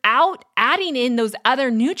 And without adding in those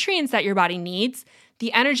other nutrients that your body needs,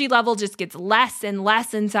 the energy level just gets less and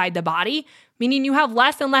less inside the body, meaning you have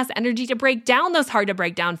less and less energy to break down those hard to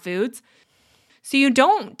break down foods. So you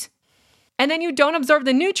don't. And then you don't absorb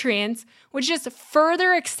the nutrients, which just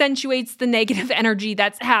further accentuates the negative energy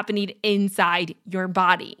that's happening inside your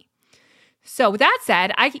body. So with that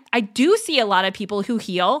said, I do see a lot of people who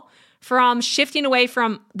heal from shifting away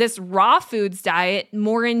from this raw foods diet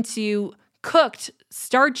more into cooked,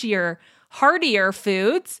 starchier, heartier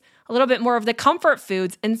foods, a little bit more of the comfort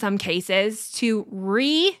foods in some cases, to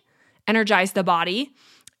re-energize the body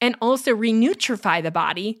and also re-nutrify the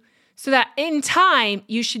body, so that in time,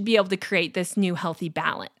 you should be able to create this new healthy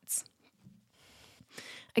balance.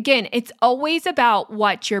 Again, it's always about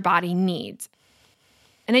what your body needs.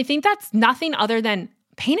 And I think that's nothing other than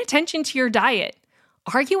paying attention to your diet.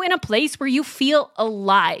 Are you in a place where you feel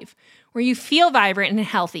alive, where you feel vibrant and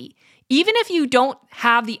healthy? Even if you don't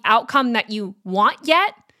have the outcome that you want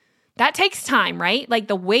yet, that takes time, right? Like,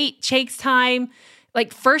 the weight takes time.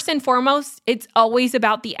 Like, first and foremost, it's always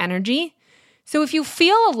about the energy. So if you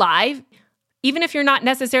feel alive, even if you're not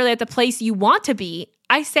necessarily at the place you want to be,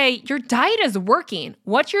 I say your diet is working.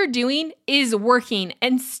 What you're doing is working,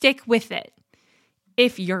 and stick with it.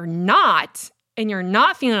 If you're not, and you're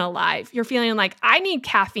not feeling alive, you're feeling like, I need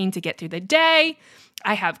caffeine to get through the day,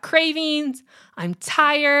 I have cravings, I'm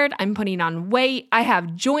tired, I'm putting on weight, I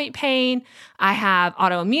have joint pain, I have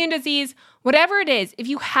autoimmune disease, whatever it is, if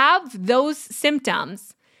you have those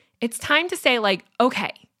symptoms, it's time to say like,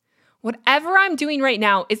 okay, whatever I'm doing right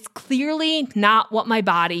now is clearly not what my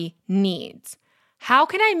body needs. How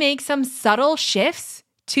can I make some subtle shifts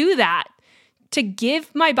to that to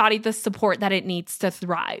give my body the support that it needs to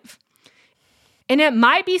thrive? And it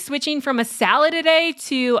might be switching from a salad a day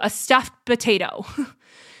to a stuffed potato,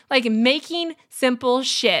 like making simple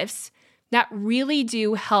shifts that really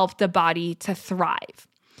do help the body to thrive.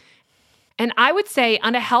 And I would say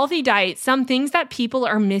on a healthy diet, some things that people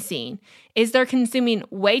are missing is they're consuming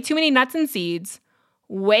way too many nuts and seeds,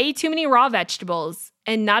 way too many raw vegetables,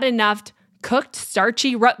 and not enough cooked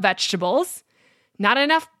starchy root vegetables, not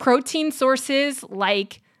enough protein sources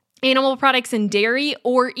like animal products and dairy,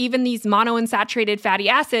 or even these monounsaturated fatty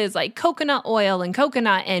acids like coconut oil and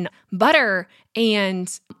coconut and butter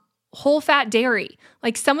and whole fat dairy.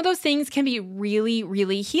 Like some of those things can be really,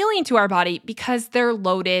 really healing to our body because they're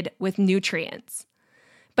loaded with nutrients.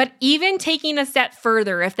 But even taking a step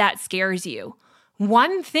further, if that scares you,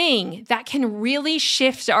 one thing that can really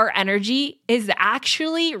shift our energy is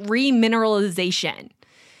actually remineralization.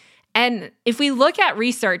 And if we look at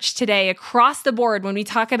research today across the board, when we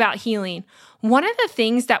talk about healing, one of the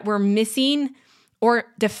things that we're missing or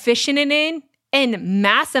deficient in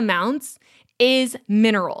mass amounts is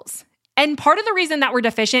minerals. And part of the reason that we're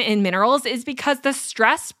deficient in minerals is because the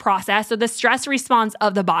stress process or the stress response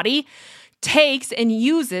of the body takes and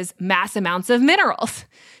uses mass amounts of minerals.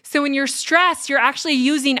 So when you're stressed, you're actually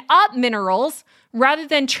using up minerals rather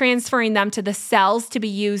than transferring them to the cells to be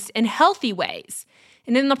used in healthy ways.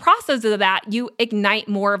 And in the process of that, you ignite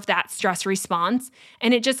more of that stress response,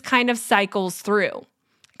 and it just kind of cycles through.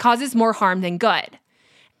 It causes more harm than good.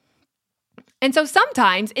 And so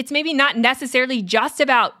sometimes it's maybe not necessarily just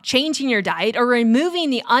about changing your diet or removing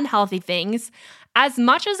the unhealthy things as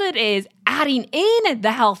much as it is adding in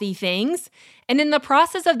the healthy things. And in the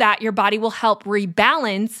process of that, your body will help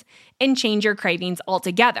rebalance and change your cravings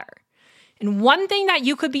altogether. And one thing that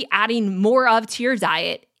you could be adding more of to your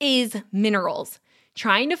diet is minerals.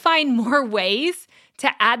 Trying to find more ways to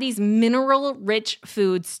add these mineral-rich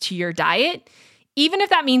foods to your diet, even if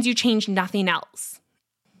that means you change nothing else.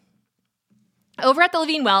 Over at The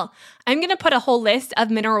Living Well, I'm going to put a whole list of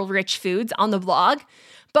mineral-rich foods on the blog,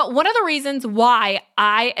 but one of the reasons why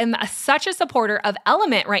I am such a supporter of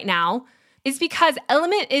LMNT right now is because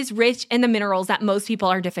LMNT is rich in the minerals that most people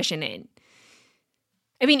are deficient in.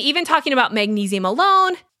 I mean, even talking about magnesium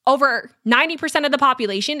alone, over 90% of the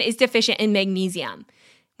population is deficient in magnesium.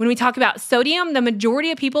 When we talk about sodium, the majority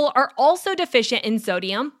of people are also deficient in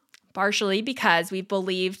sodium, partially because we've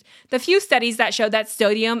believed the few studies that show that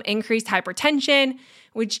sodium increased hypertension,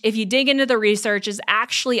 which if you dig into the research is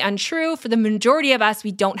actually untrue. For the majority of us,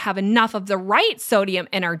 we don't have enough of the right sodium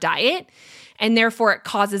in our diet, and therefore it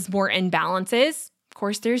causes more imbalances. Of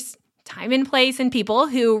course, there's time and place in people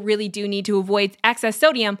who really do need to avoid excess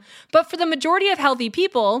sodium. But for the majority of healthy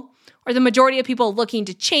people, or the majority of people looking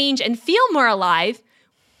to change and feel more alive,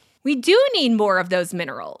 we do need more of those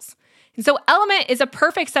minerals. And so LMNT is a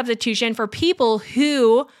perfect substitution for people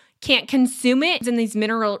who can't consume it in these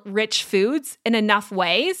mineral-rich foods in enough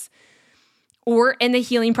ways, or in the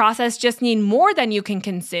healing process just need more than you can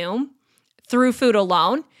consume through food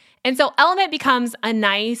alone. And so LMNT becomes a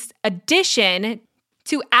nice addition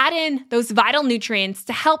to add in those vital nutrients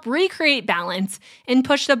to help recreate balance and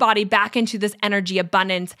push the body back into this energy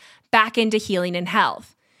abundance, back into healing and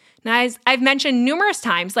health. Now, as I've mentioned numerous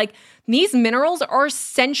times, like these minerals are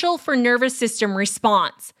essential for nervous system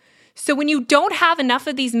response. So when you don't have enough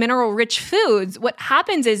of these mineral-rich foods, what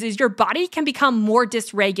happens is your body can become more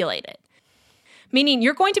dysregulated. Meaning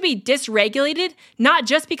you're going to be dysregulated, not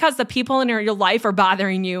just because the people in your life are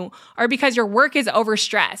bothering you or because your work is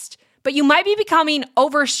overstressed, but you might be becoming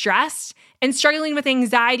overstressed and struggling with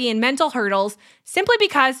anxiety and mental hurdles simply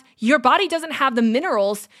because your body doesn't have the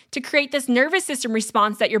minerals to create this nervous system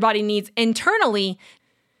response that your body needs internally.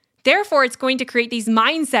 Therefore, it's going to create these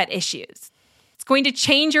mindset issues. It's going to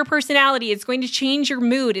change your personality. It's going to change your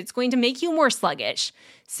mood. It's going to make you more sluggish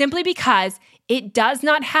simply because it does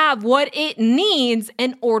not have what it needs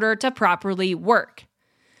in order to properly work.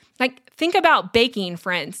 Like, think about baking,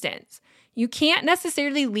 for instance. You can't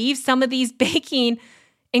necessarily leave some of these baking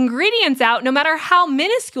ingredients out, no matter how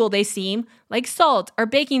minuscule they seem, like salt or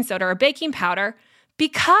baking soda or baking powder,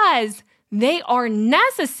 because they are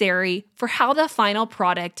necessary for how the final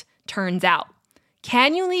product turns out.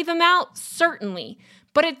 Can you leave them out? Certainly,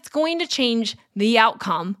 but it's going to change the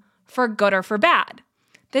outcome for good or for bad.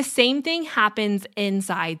 The same thing happens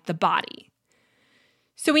inside the body.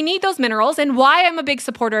 So we need those minerals, and why I'm a big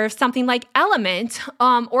supporter of something like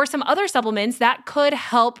LMNT or some other supplements that could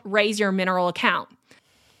help raise your mineral account.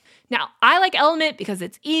 Now, I like LMNT because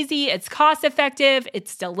it's easy, it's cost-effective,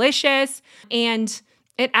 it's delicious, and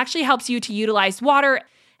it actually helps you to utilize water.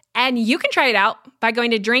 And you can try it out by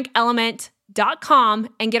going to drinklmnt.com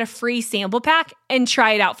and get a free sample pack and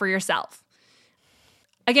try it out for yourself.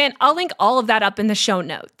 Again, I'll link all of that up in the show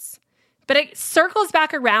notes. But it circles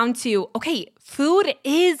back around to, okay, food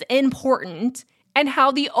is important and how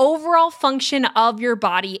the overall function of your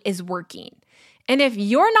body is working. And if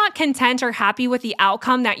you're not content or happy with the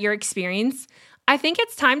outcome that you're experiencing, I think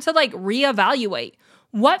it's time to reevaluate.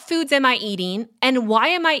 What foods am I eating and why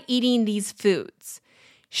am I eating these foods?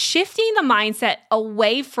 Shifting the mindset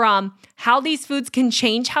away from how these foods can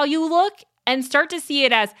change how you look and start to see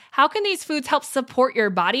it as how can these foods help support your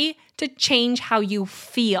body to change how you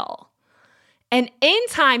feel? And in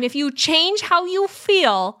time, if you change how you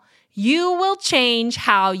feel, you will change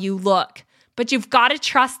how you look. But you've got to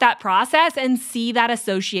trust that process and see that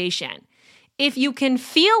association. If you can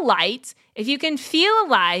feel light, if you can feel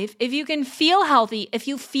alive, if you can feel healthy, if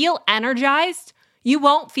you feel energized, you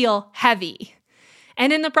won't feel heavy.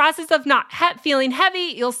 And in the process of not feeling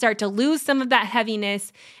heavy, you'll start to lose some of that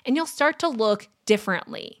heaviness and you'll start to look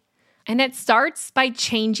differently. And it starts by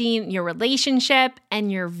changing your relationship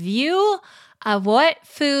and your view of what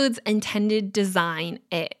food's intended design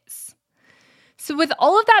is. So with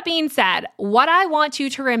all of that being said, what I want you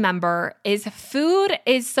to remember is food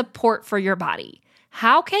is support for your body.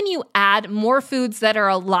 How can you add more foods that are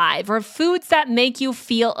alive or foods that make you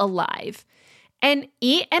feel alive? And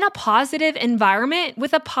eat in a positive environment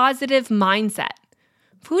with a positive mindset.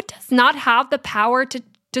 Food does not have the power to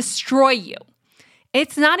destroy you.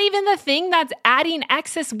 It's not even the thing that's adding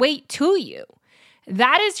excess weight to you.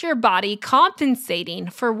 That is your body compensating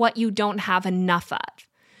for what you don't have enough of.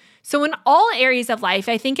 So in all areas of life,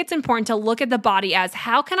 I think it's important to look at the body as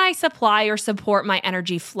how can I supply or support my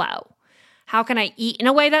energy flow? How can I eat in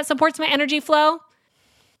a way that supports my energy flow?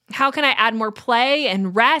 How can I add more play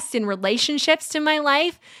and rest and relationships to my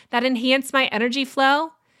life that enhance my energy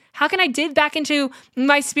flow? How can I dig back into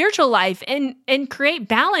my spiritual life and create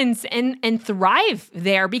balance and thrive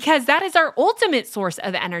there? Because that is our ultimate source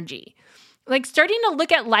of energy. Like starting to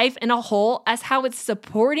look at life in a whole as how it's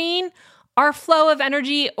supporting our flow of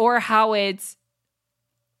energy or how it's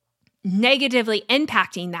negatively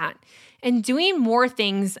impacting that and doing more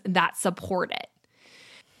things that support it.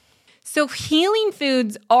 So healing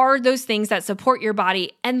foods are those things that support your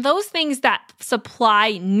body and those things that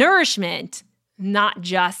supply nourishment, not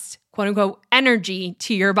just quote unquote energy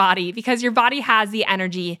to your body because your body has the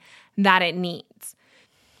energy that it needs.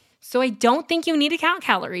 So I don't think you need to count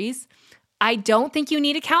calories. I don't think you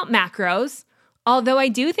need to count macros, although I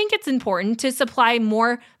do think it's important to supply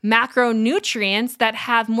more macronutrients that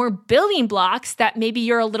have more building blocks that maybe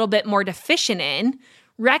you're a little bit more deficient in,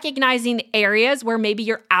 recognizing the areas where maybe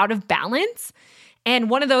you're out of balance. And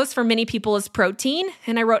one of those for many people is protein.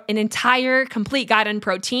 And I wrote an entire complete guide on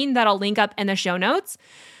protein that I'll link up in the show notes.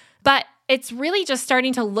 But it's really just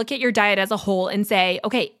starting to look at your diet as a whole and say,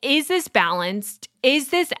 okay, is this balanced? Is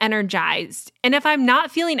this energized? And if I'm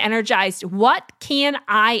not feeling energized, what can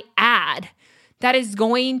I add that is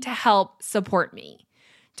going to help support me?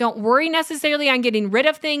 Don't worry necessarily on getting rid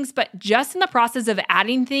of things, but just in the process of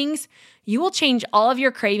adding things, you will change all of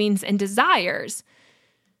your cravings and desires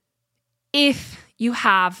if you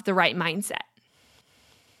have the right mindset.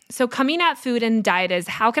 So coming at food and diet is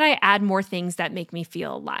how can I add more things that make me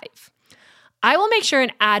feel alive? I will make sure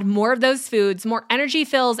and add more of those foods, more energy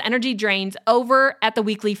fills, energy drains over at the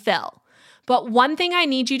weekly fill. But one thing I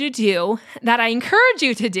need you to do that I encourage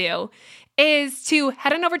you to do is to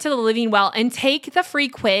head on over to the Living Well and take the free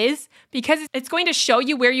quiz because it's going to show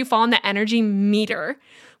you where you fall on the energy meter,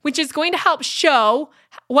 which is going to help show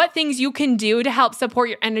what things you can do to help support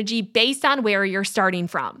your energy based on where you're starting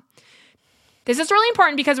from. This is really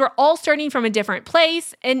important because we're all starting from a different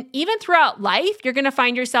place. And even throughout life, you're going to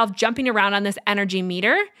find yourself jumping around on this energy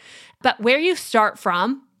meter. But where you start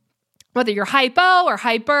from, whether you're hypo or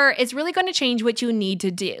hyper, is really going to change what you need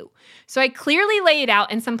to do. So I clearly lay it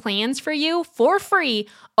out in some plans for you for free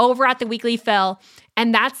over at the Weekly Fill.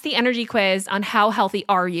 And that's the energy quiz on how healthy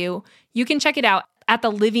are you. You can check it out at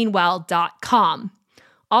thelivingwell.com.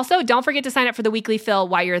 Also, don't forget to sign up for the Weekly Fill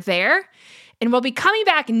while you're there. And we'll be coming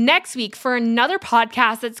back next week for another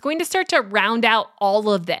podcast that's going to start to round out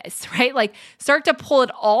all of this, right? Like start to pull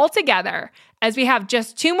it all together as we have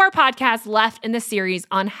just 2 more podcasts left in the series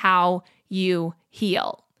on how you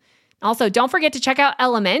heal. Also, don't forget to check out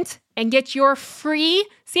Element and get your free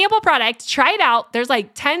sample product. Try it out. There's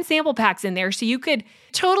like 10 sample packs in there, so you could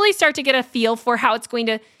totally start to get a feel for how it's going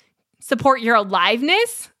to support your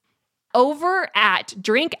aliveness over at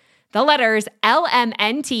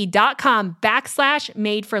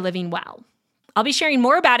lmnt.com/made-for-living-well. I'll be sharing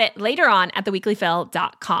more about it later on at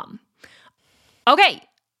theweeklyfill.com. Okay,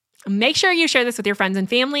 make sure you share this with your friends and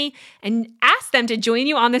family and ask them to join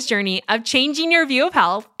you on this journey of changing your view of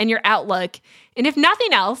health and your outlook. And if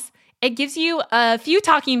nothing else, it gives you a few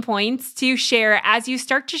talking points to share as you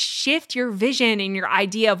start to shift your vision and your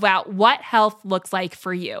idea about what health looks like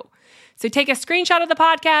for you. So take a screenshot of the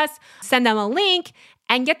podcast, send them a link,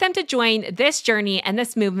 and get them to join this journey and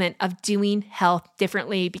this movement of doing health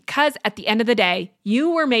differently, because at the end of the day,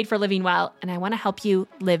 you were made for living well, and I want to help you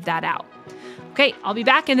live that out. Okay, I'll be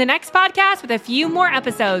back in the next podcast with a few more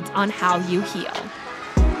episodes on how you heal.